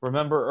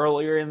 Remember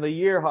earlier in the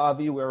year,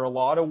 Javi, where a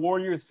lot of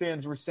Warriors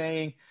fans were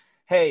saying,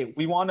 hey,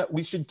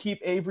 we should keep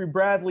Avery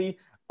Bradley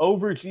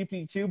over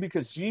GP2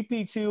 because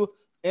GP2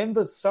 in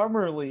the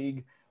summer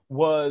league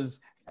was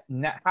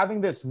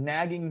having this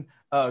nagging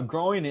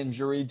groin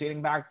injury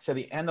dating back to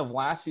the end of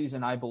last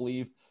season, I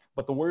believe.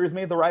 But the Warriors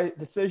made the right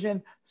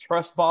decision,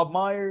 trust Bob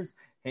Myers,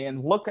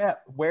 and look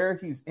at where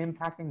he's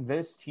impacting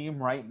this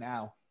team right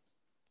now.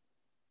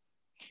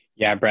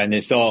 Yeah,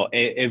 Brandon. So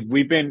if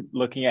we've been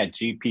looking at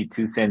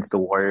GP2 since the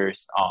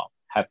Warriors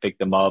have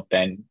picked him up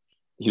and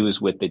he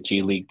was with the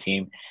G League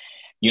team,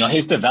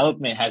 his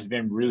development has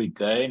been really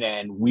good.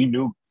 And we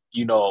knew,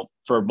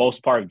 for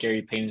most part of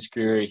Gary Payton's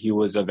career, he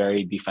was a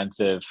very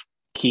defensive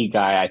key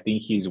guy. I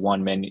think he's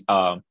won many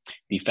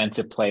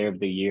defensive player of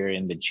the year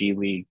in the G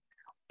League.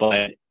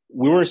 But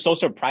we were so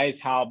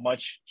surprised how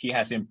much he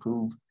has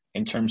improved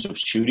in terms of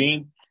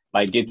shooting.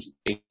 Like it's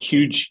a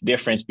huge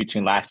difference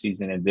between last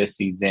season and this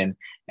season,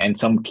 and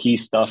some key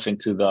stuff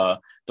into the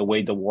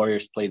way the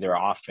Warriors play their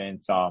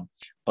offense.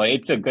 But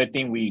it's a good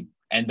thing we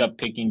end up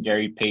picking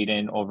Gary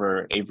Payton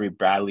over Avery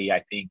Bradley.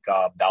 I think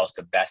that was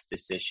the best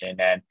decision.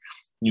 And,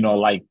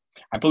 like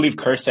I believe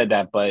Kerr said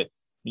that, but,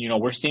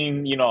 we're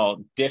seeing,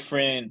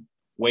 different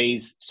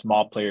ways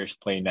small players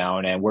play now.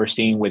 And we're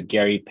seeing with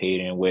Gary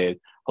Payton, with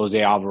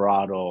Jose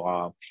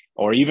Alvarado,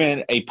 or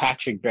even a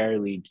Patrick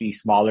Beverley,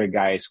 these smaller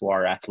guys who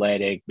are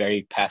athletic,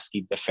 very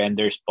pesky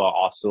defenders, but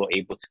also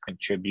able to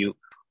contribute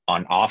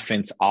on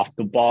offense off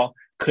the ball,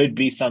 could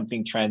be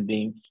something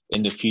trending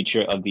in the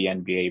future of the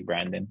NBA,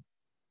 Brandon.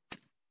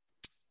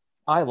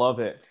 I love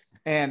it.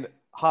 And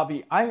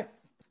Javi,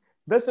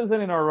 this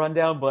isn't in our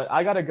rundown, but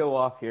I got to go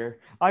off here.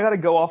 I got to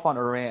go off on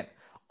a rant.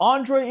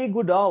 Andre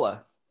Iguodala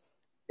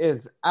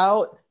is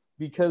out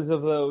because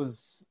of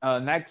those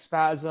neck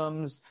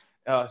spasms,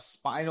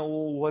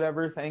 spinal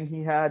whatever thing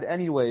he had.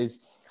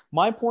 Anyways,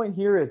 my point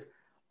here is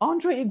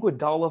Andre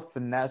Iguodala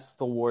finessed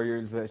the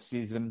Warriors this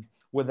season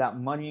with that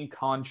money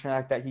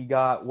contract that he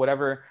got,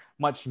 whatever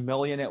much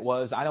million it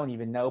was. I don't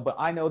even know, but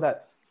I know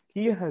that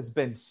he has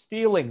been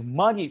stealing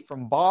money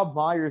from Bob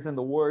Myers and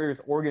the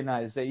Warriors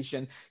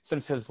organization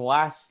since his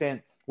last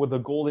stint with the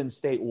Golden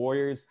State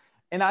Warriors.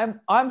 And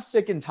I'm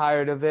sick and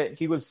tired of it.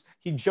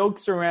 He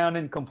jokes around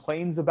and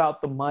complains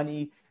about the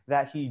money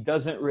that he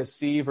doesn't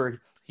receive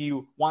or he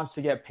wants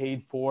to get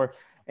paid for.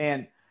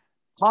 And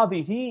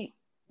Javi, he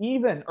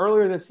even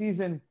earlier this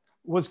season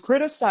was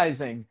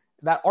criticizing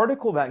that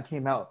article that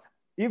came out.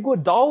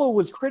 Iguodala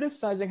was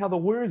criticizing how the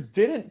Warriors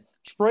didn't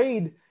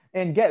trade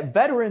and get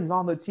veterans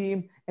on the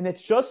team. And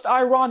it's just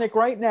ironic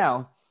right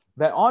now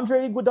that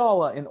Andre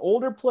Iguodala, an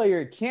older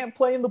player, can't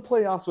play in the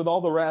playoffs with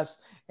all the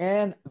rest,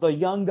 and the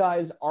young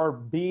guys are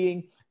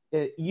being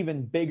an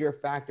even bigger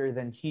factor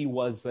than he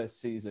was this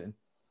season.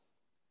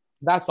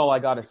 That's all I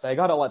got to say. I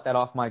got to let that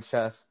off my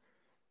chest.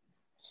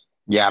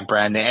 Yeah,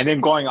 Brandon. And then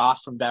going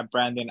off from that,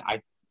 Brandon,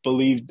 I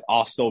believed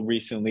also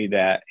recently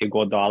that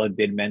Iguodala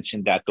did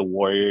mention that the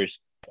Warriors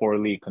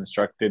poorly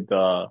constructed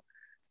the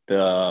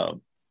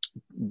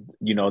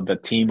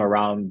team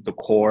around the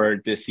core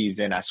this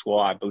season as well.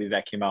 I believe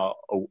that came out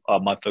a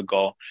month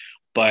ago.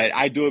 But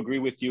I do agree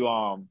with you.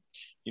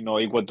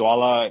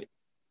 Iguodala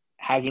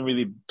hasn't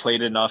really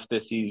played enough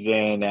this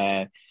season,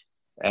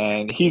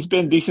 and he's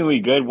been decently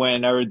good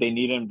whenever they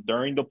need him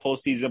during the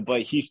postseason,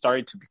 but he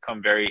started to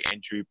become very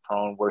injury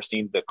prone. We're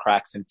seeing the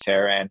cracks and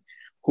tear, and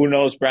who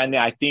knows,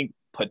 Brandon? I think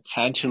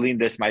potentially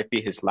this might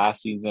be his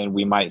last season.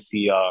 We might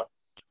see a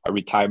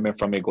retirement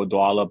from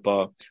Iguodala,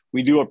 but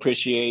we do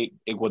appreciate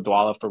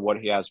Iguodala for what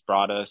he has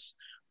brought us,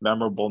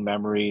 memorable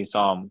memories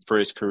for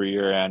his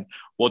career, and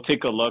we'll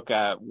take a look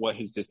at what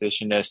his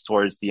decision is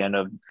towards the end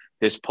of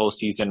this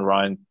postseason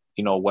run,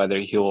 whether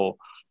he'll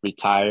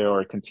retire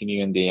or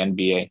continue in the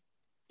NBA.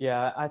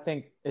 Yeah, I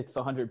think it's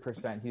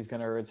 100% he's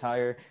going to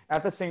retire.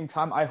 At the same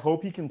time, I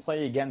hope he can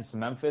play against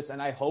Memphis,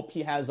 and I hope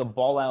he has a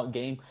ball-out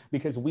game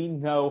because we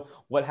know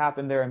what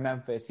happened there in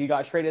Memphis. He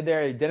got traded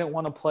there. He didn't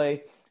want to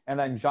play. And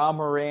then Ja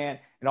Morant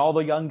and all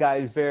the young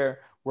guys there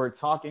were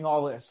talking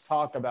all this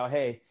talk about,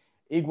 hey,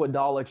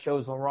 Iguodala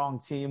chose the wrong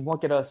team.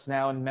 Look at us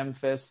now in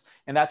Memphis.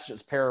 And that's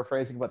just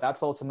paraphrasing, but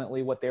that's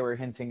ultimately what they were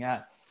hinting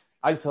at.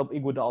 I just hope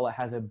Iguodala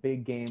has a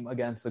big game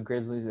against the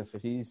Grizzlies if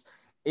he's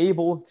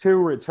able to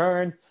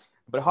return.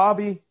 But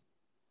Javi,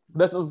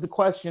 this is the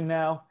question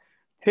now.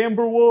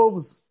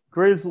 Timberwolves,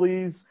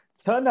 Grizzlies,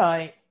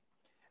 tonight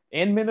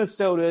in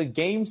Minnesota,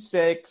 Game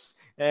 6.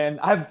 And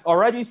I've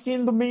already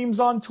seen the memes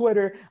on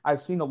Twitter.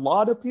 I've seen a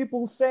lot of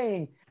people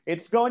saying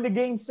it's going to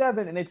Game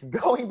 7, and it's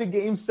going to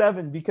Game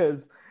 7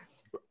 because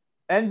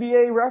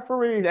NBA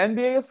referee,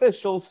 NBA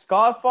official,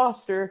 Scott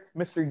Foster,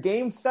 Mr.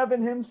 Game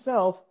 7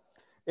 himself,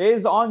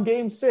 is on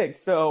Game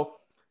 6. So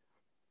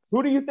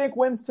who do you think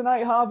wins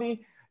tonight, Javi?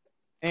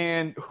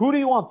 And who do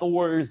you want the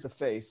Warriors to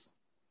face?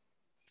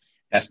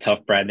 That's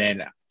tough,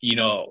 Brandon.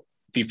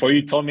 Before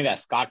you told me that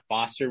Scott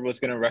Foster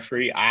was going to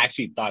referee, I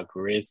actually thought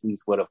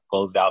Grizzlies would have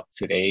closed out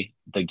today,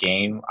 the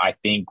game. I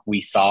think we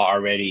saw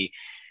already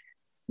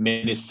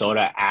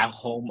Minnesota at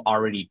home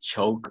already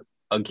choke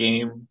a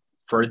game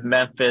for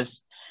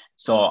Memphis.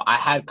 So I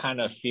had kind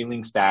of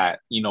feelings that,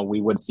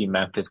 we would see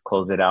Memphis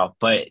close it out.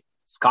 But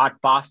Scott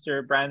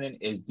Foster, Brandon,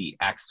 is the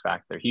X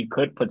factor. He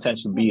could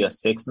potentially be a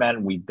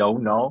six-man. We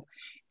don't know.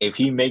 If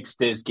he makes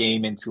this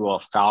game into a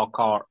foul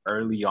call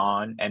early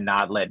on and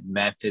not let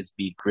Memphis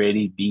be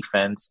gritty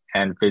defense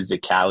and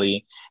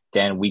physicality,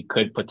 then we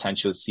could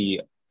potentially see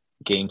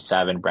Game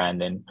 7,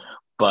 Brandon.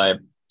 But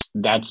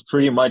that's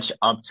pretty much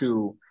up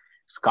to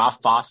Scott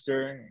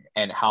Foster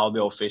and how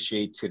they'll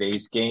officiate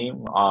today's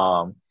game.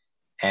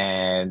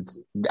 And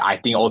I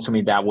think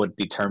ultimately that would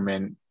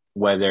determine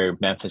whether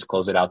Memphis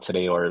close it out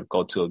today or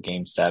go to a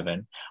Game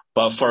 7.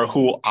 But for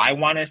who I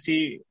want to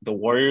see the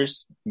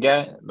Warriors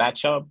get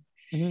matchup,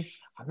 I'm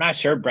not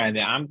sure,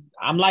 Brandon.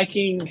 I'm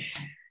liking,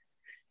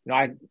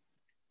 I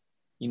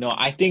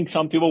think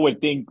some people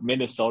would think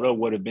Minnesota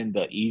would have been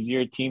the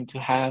easier team to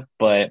have,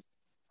 but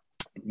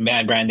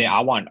man, Brandon,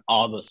 I want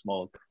all the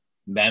smoke.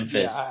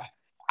 Memphis. Yeah.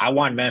 I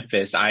want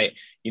Memphis.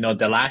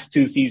 The last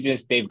 2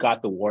 seasons they've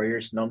got the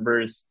Warriors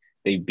numbers.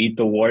 They beat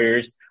the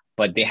Warriors,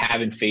 but they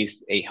haven't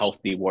faced a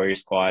healthy Warrior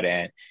squad,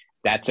 and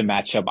that's a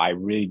matchup I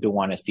really do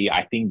want to see.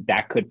 I think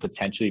that could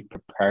potentially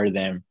prepare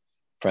them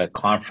for the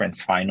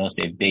conference finals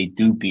if they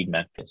do beat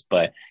Memphis.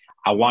 But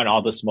I want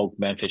all the smoke.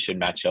 Memphis should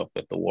match up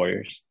with the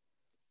Warriors.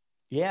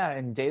 Yeah,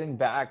 and dating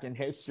back in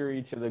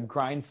history to the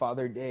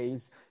Grindfather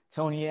days,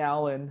 Tony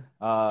Allen,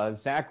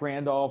 Zach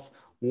Randolph,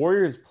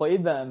 Warriors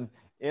played them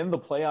in the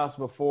playoffs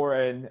before,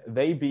 and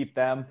they beat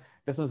them.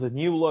 This is a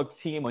new look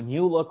team, a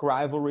new look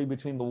rivalry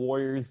between the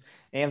Warriors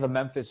and the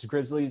Memphis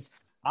Grizzlies.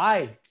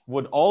 I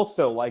would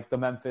also like the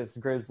Memphis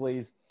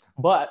Grizzlies,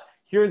 but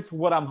here's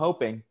what I'm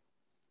hoping.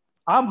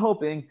 I'm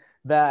hoping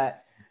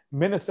that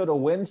Minnesota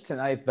wins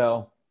tonight,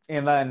 though,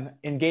 and then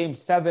in Game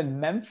 7,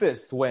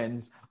 Memphis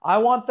wins. I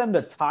want them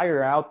to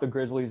tire out the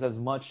Grizzlies as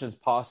much as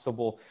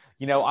possible.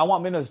 I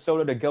want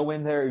Minnesota to go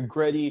in there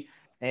gritty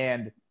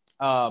and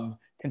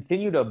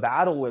continue to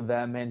battle with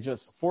them and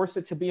just force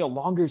it to be a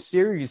longer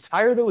series.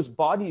 Tire those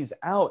bodies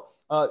out.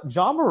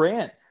 Ja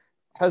Morant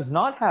has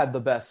not had the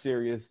best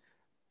series.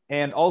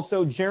 And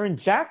also Jaren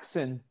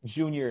Jackson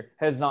Jr.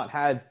 has not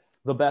had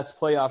the best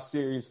playoff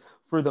series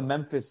for the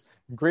Memphis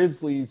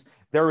Grizzlies.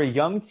 They're a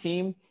young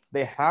team.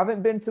 They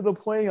haven't been to the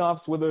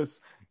playoffs with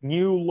this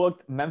new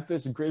look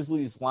Memphis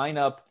Grizzlies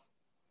lineup.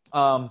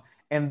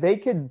 And they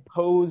could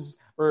pose,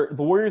 or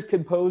the Warriors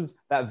could pose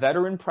that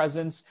veteran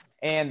presence.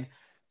 And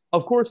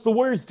of course, the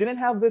Warriors didn't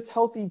have this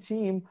healthy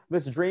team,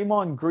 this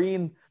Draymond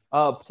Green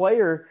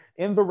player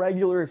in the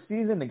regular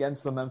season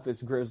against the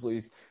Memphis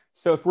Grizzlies.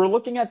 So if we're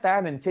looking at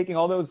that and taking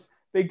all those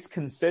things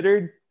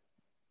considered,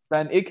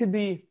 then it could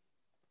be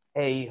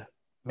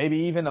maybe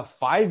even a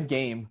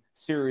 5-game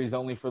series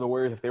only for the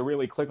Warriors if they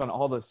really click on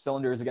all the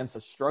cylinders against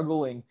a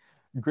struggling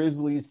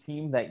Grizzlies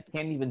team that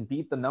can't even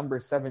beat the number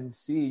 7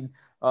 seed,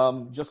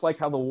 just like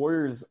how the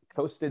Warriors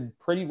coasted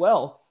pretty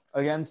well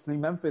against the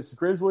Memphis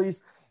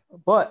Grizzlies.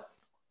 But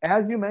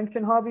as you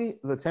mentioned, Javi,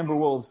 the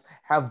Timberwolves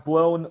have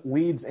blown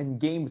leads in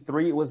Game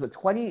 3. It was a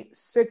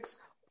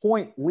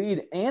 26-point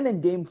lead, and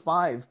in Game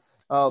 5,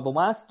 the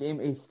last game,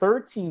 a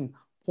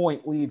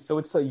 13-point lead. So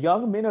it's a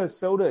young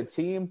Minnesota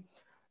team.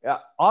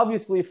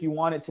 Obviously, if you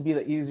want it to be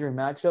the easier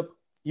matchup,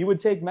 you would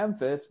take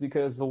Memphis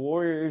because the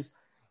Warriors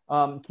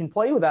can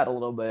play with that a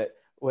little bit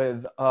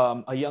with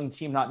a young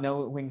team not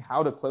knowing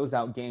how to close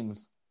out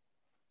games.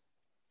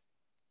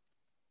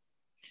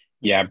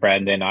 Yeah,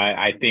 Brandon,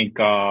 I think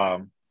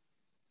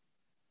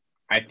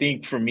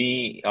for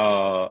me,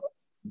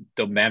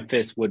 the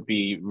Memphis would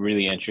be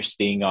really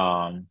interesting.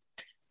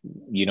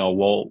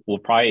 We'll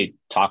probably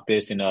talk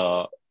this in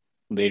a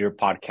later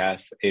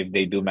podcast if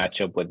they do match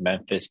up with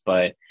Memphis,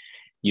 but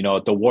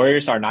the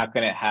Warriors are not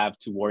going to have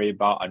to worry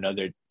about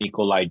another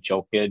Nikola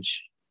Jokic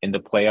in the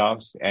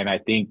playoffs. And I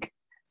think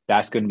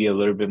that's going to be a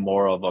little bit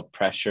more of a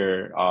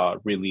pressure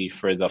relief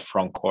for the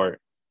front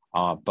court.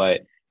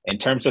 But in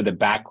terms of the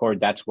backcourt,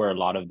 that's where a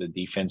lot of the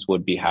defense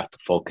would have to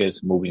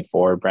focus moving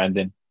forward,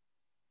 Brandon.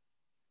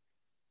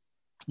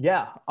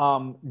 Yeah.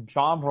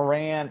 Ja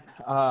Morant,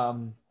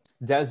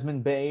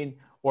 Desmond Bane,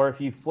 or if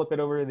you flip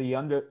it over to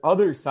the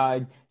other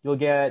side, you'll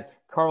get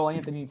Karl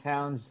Anthony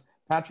Towns,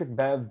 Patrick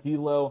Bev,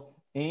 D'Lo,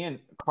 and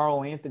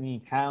Karl Anthony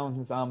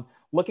Towns.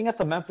 Looking at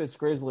the Memphis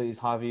Grizzlies,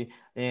 Javi,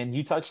 and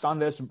you touched on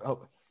this,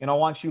 and I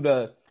want you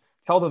to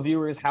tell the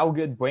viewers how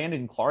good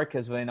Brandon Clarke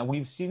has been. And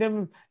we've seen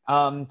him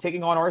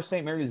taking on our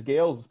St. Mary's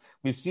Gales.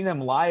 We've seen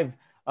him live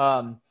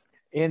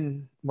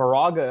in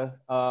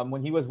Moraga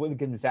when he was with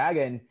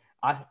Gonzaga. And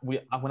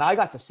when I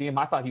got to see him,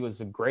 I thought he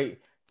was a great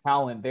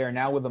talent there.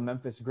 Now with the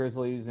Memphis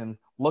Grizzlies and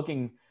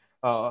looking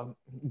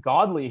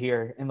godly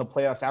here in the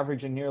playoffs,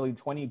 averaging nearly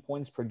 20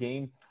 points per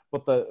game.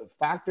 But the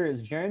factor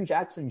is Jaren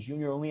Jackson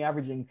Jr. only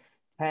averaging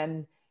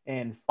 10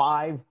 and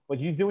 5, but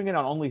he's doing it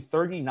on only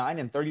 39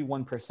 and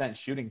 31%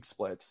 shooting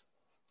splits.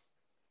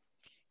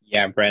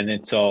 Yeah,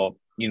 Brandon. So,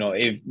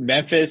 if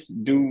Memphis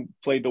do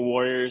play the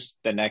Warriors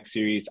the next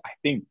series, I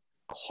think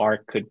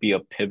Clarke could be a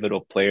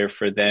pivotal player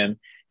for them.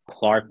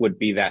 Clarke would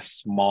be that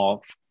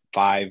small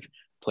 5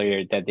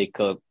 player that they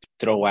could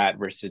throw at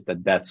versus the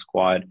death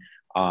squad.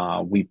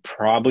 We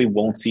probably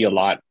won't see a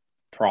lot.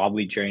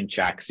 Probably Jaren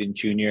Jackson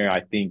Jr.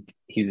 I think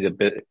he's a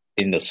bit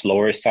in the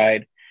slower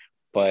side,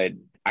 but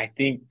I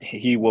think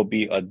he will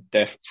be a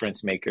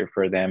difference maker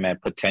for them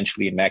and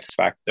potentially an X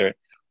factor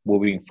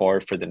moving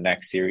forward for the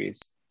next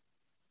series.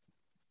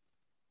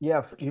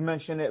 Yeah, you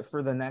mentioned it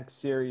for the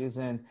next series.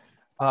 And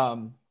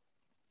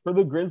for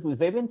the Grizzlies,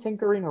 they've been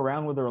tinkering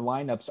around with their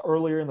lineups.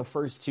 Earlier in the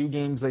first 2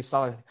 games, they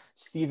saw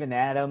Steven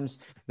Adams.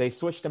 They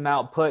switched him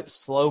out, put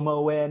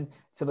Slow-Mo in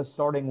to the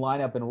starting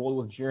lineup and rolled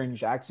with Jaren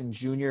Jackson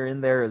Jr.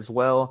 in there as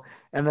well.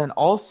 And then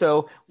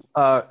also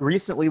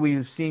recently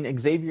we've seen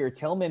Xavier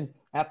Tillman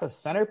at the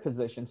center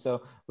position.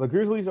 So the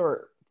Grizzlies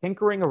are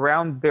tinkering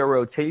around their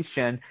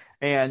rotation.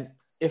 And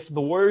if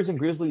the Warriors and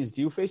Grizzlies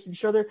do face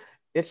each other,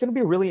 it's going to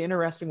be really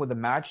interesting with the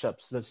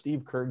matchups. Does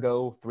Steve Kerr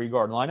go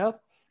 3-guard lineup?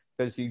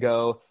 Does he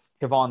go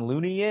Kevon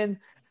Looney in?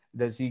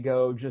 Does he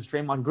go just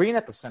Draymond Green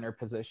at the center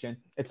position?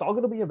 It's all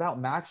going to be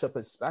about matchup,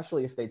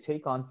 especially if they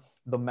take on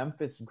the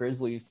Memphis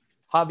Grizzlies.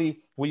 Javi,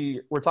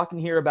 we're talking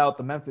here about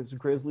the Memphis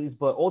Grizzlies,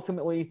 but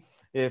ultimately,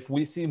 if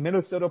we see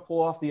Minnesota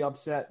pull off the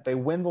upset, they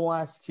win the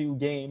last 2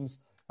 games,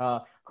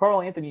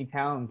 Karl-Anthony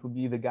Towns would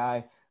be the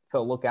guy to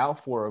look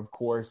out for, of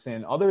course.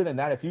 And other than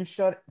that, if you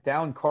shut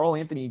down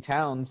Karl-Anthony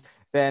Towns,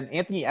 then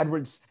Anthony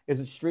Edwards is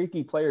a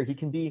streaky player. He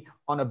can be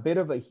on a bit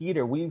of a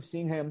heater. We've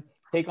seen him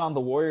take on the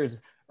Warriors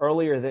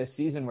earlier this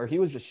season where he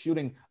was just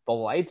shooting the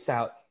lights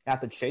out at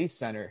the Chase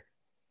Center.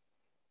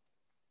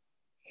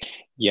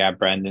 Yeah,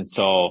 Brandon.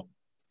 So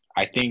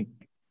I think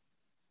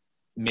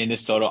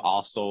Minnesota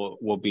also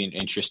will be an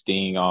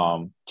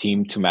interesting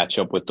team to match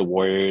up with the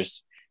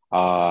Warriors.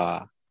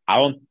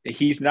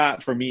 He's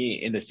not for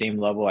me in the same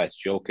level as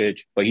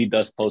Jokic, but he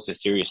does pose a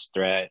serious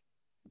threat,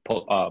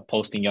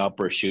 posting up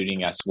or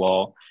shooting as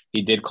well.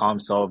 He did call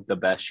himself the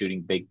best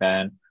shooting big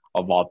man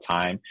of all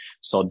time.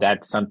 So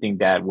that's something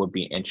that would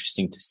be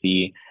interesting to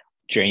see,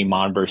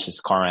 Draymond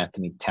versus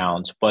Karl-Anthony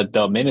Towns. But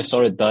the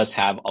Minnesota does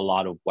have a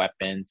lot of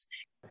weapons.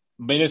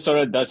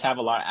 Minnesota does have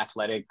a lot of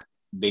athletic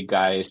big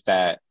guys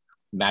that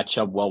match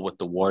up well with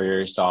the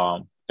Warriors.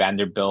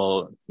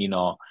 Vanderbilt,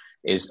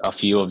 is a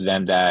few of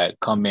them that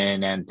come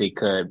in and they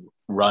could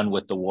run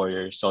with the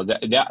Warriors. So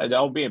that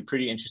will be a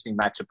pretty interesting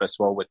matchup as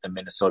well with the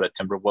Minnesota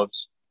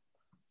Timberwolves.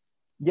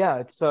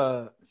 Yeah,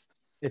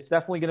 it's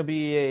definitely going to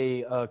be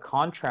a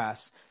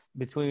contrast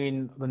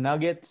between the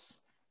Nuggets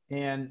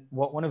and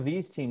what one of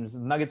these teams. The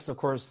Nuggets, of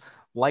course,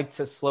 like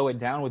to slow it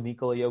down with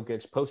Nikola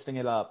Jokic, posting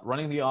it up,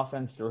 running the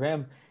offense through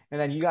him. And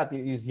then you got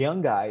these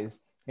young guys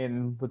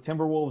in the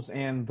Timberwolves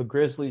and the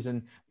Grizzlies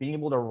and being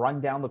able to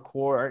run down the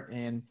court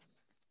and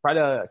try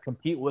to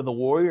compete with the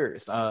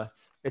Warriors.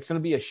 It's going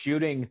to be a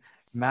shooting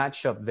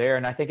matchup there.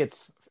 And I think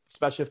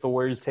especially if the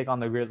Warriors take on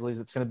the Grizzlies,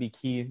 it's going to be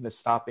key to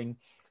stopping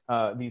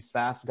these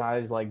fast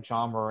guys like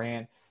John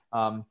Morant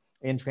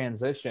in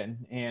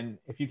transition. And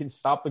if you can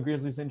stop the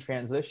Grizzlies in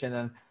transition,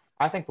 then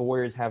I think the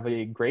Warriors have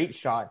a great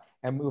shot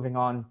at moving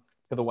on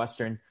to the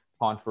Western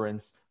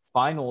Conference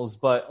Finals.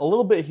 But a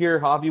little bit here,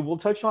 Javi, we'll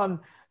touch on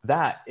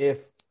that.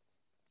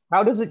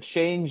 How does it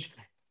change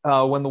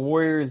when the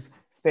Warriors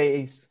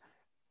face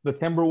the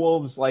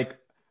Timberwolves? Like,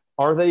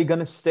 are they going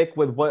to stick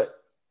with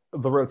what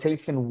the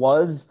rotation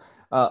was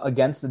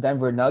against the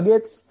Denver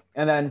Nuggets?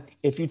 And then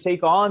if you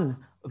take on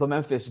the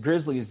Memphis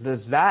Grizzlies,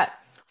 does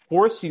that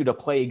force you to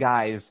play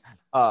guys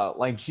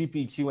like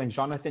GP2 and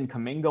Jonathan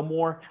Kuminga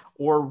more?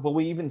 Or will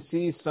we even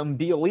see some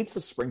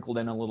Bjelica sprinkled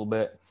in a little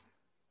bit?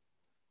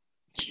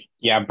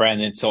 Yeah,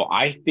 Brandon. So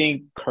I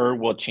think Kerr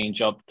will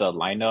change up the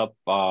lineup.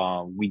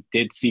 We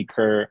did see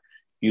Kerr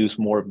use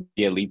more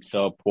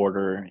Bjelica,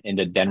 Porter in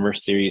the Denver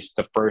series.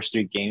 The first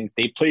 3 games,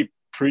 they played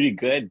pretty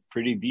good,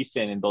 pretty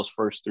decent in those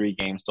first 3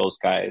 games, those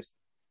guys.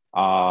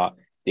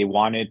 They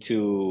wanted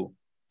to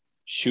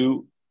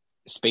shoot,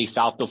 space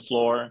out the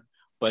floor,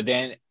 but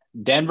then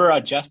Denver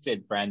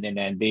adjusted, Brandon,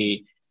 and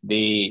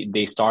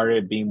they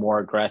started being more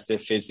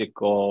aggressive,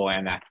 physical,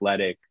 and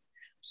athletic.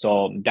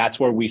 So that's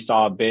where we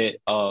saw a bit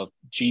of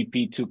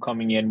GP2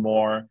 coming in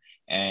more,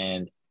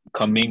 and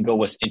Kuminga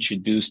was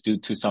introduced due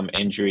to some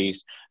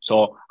injuries.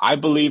 So I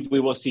believe we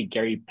will see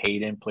Gary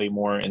Payton play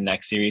more in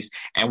next series,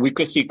 and we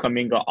could see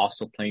Kuminga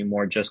also playing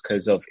more just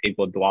because of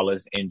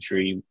Iguodala's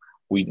injury.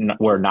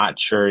 We're not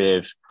sure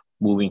if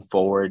moving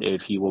forward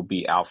if he will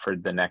be out for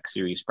the next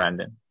series,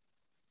 Brandon.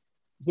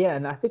 Yeah,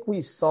 and I think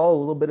we saw a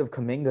little bit of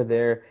Kuminga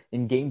there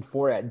in Game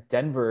 4 at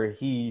Denver.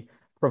 He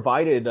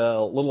provided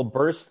a little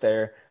burst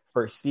there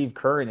for Steve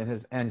Kerr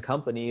and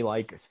company.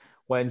 Like,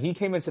 when he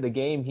came into the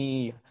game,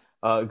 he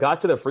got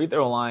to the free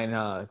throw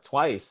line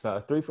twice,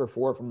 3 for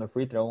 4 from the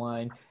free throw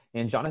line.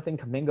 And Jonathan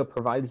Kuminga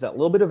provides that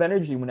little bit of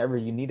energy whenever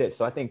you need it.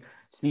 So I think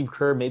Steve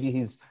Kerr, maybe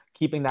he's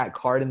keeping that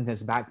card in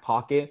his back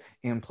pocket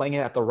and playing it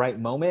at the right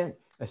moment,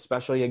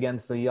 especially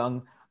against the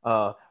young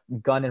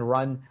gun and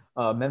run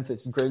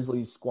Memphis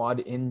Grizzlies squad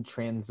in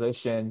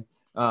transition.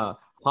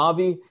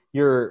 Javi,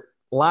 your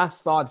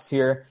last thoughts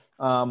here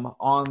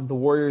on the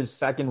Warriors'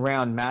 second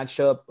round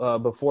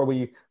matchup before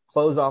we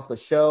close off the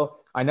show.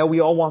 I know we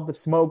all want the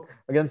smoke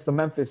against the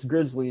Memphis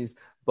Grizzlies,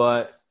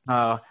 but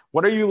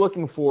what are you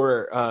looking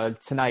for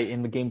tonight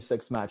in the Game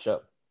 6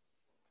 matchup?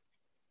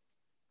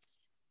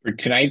 For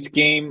tonight's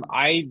game,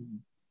 I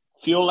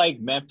feel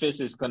like Memphis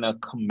is going to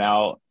come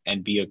out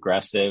and be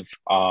aggressive.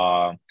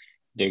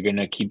 They're going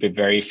to keep it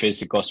very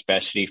physical,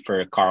 especially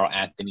for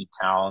Karl-Anthony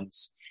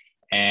Towns.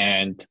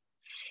 And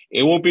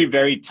it will be a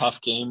very tough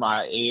game.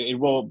 It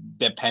will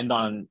depend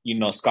on,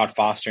 Scott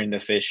Foster and the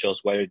officials,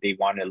 whether they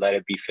want to let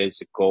it be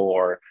physical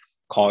or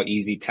call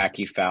easy,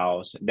 tacky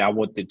fouls. That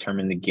would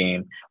determine the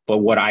game. But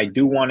what I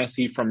do want to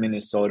see from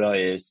Minnesota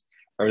is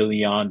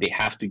early on, they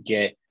have to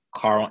get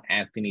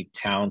Karl-Anthony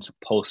Towns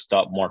post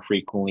up more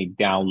frequently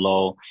down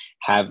low,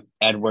 have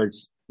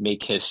Edwards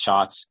make his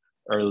shots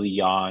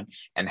early on,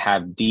 and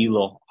have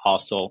D'Lo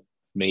also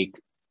make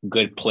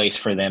good plays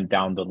for them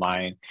down the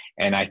line.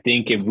 And I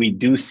think if we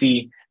do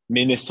see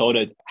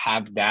Minnesota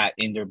have that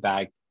in their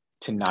bag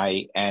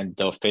tonight and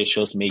the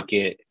officials make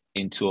it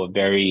into a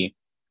very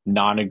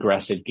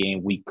non-aggressive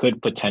game, we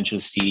could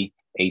potentially see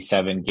a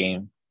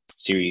 7-game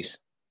series.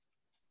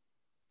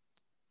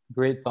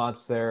 Great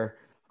thoughts there,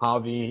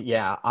 Javi.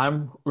 Yeah,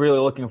 I'm really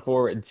looking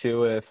forward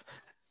to if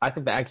I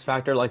think the X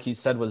factor, like you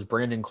said, was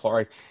Brandon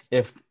Clarke.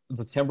 If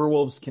the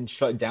Timberwolves can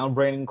shut down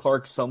Brandon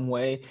Clarke some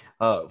way,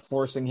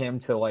 forcing him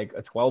to like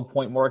a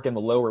 12-point mark in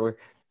the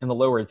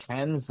lower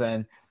tens,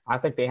 then I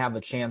think they have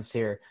a chance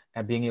here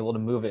at being able to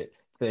move it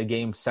to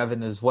Game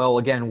 7 as well.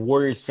 Again,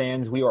 Warriors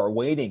fans, we are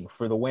waiting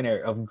for the winner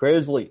of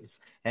Grizzlies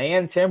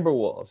and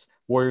Timberwolves.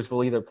 Warriors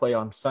will either play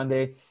on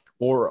Sunday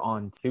or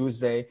on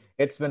Tuesday.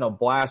 It's been a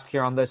blast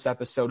here on this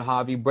episode,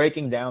 Javi,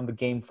 breaking down the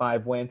Game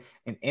 5 win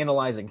and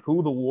analyzing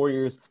who the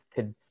Warriors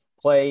could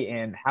play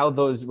and how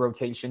those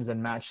rotations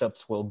and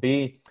matchups will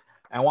be.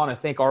 I want to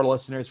thank our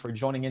listeners for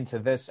joining into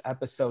this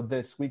episode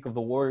this week of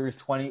the Warriors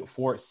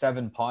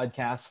 24/7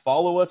 podcast.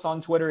 Follow us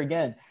on Twitter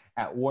again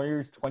at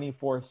Warriors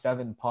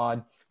 24/7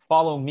 pod.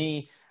 Follow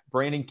me,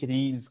 Brandon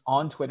Cadiz,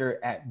 on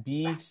Twitter at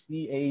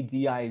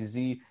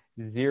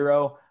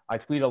BCADIZ0. I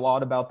tweet a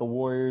lot about the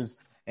Warriors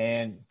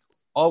and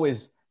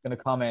always going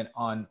to comment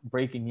on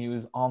breaking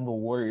news on the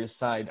Warriors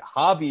side.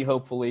 Javi,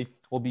 hopefully,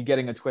 will be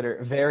getting a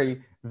Twitter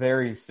very,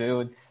 very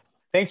soon.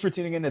 Thanks for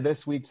tuning into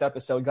this week's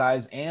episode,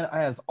 guys. And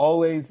as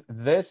always,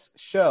 this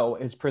show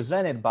is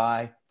presented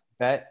by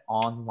Bet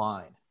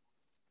Online.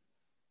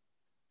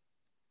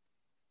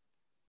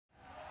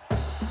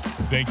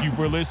 Thank you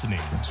for listening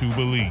to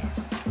Believe.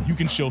 You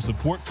can show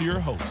support to your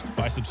host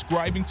by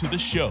subscribing to the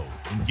show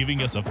and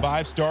giving us a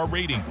 5-star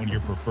rating on your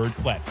preferred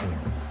platform.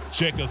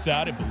 Check us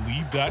out at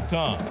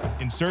Believe.com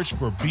and search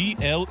for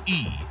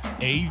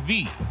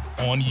BLEAV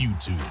on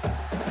YouTube.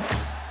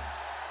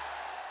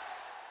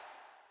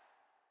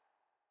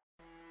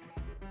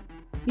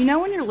 You know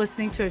when you're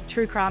listening to a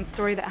true crime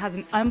story that has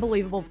an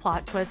unbelievable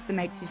plot twist that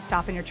makes you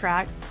stop in your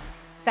tracks?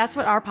 That's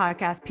what our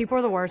podcast, People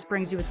Are the Worst,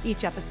 brings you with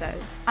each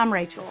episode. I'm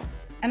Rachel.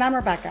 And I'm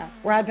Rebecca.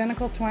 We're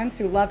identical twins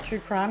who love true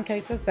crime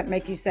cases that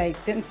make you say,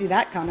 didn't see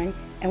that coming,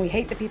 and we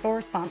hate the people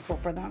responsible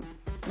for them.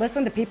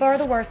 Listen to People Are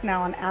the Worst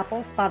now on Apple,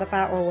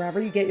 Spotify, or wherever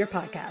you get your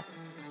podcasts.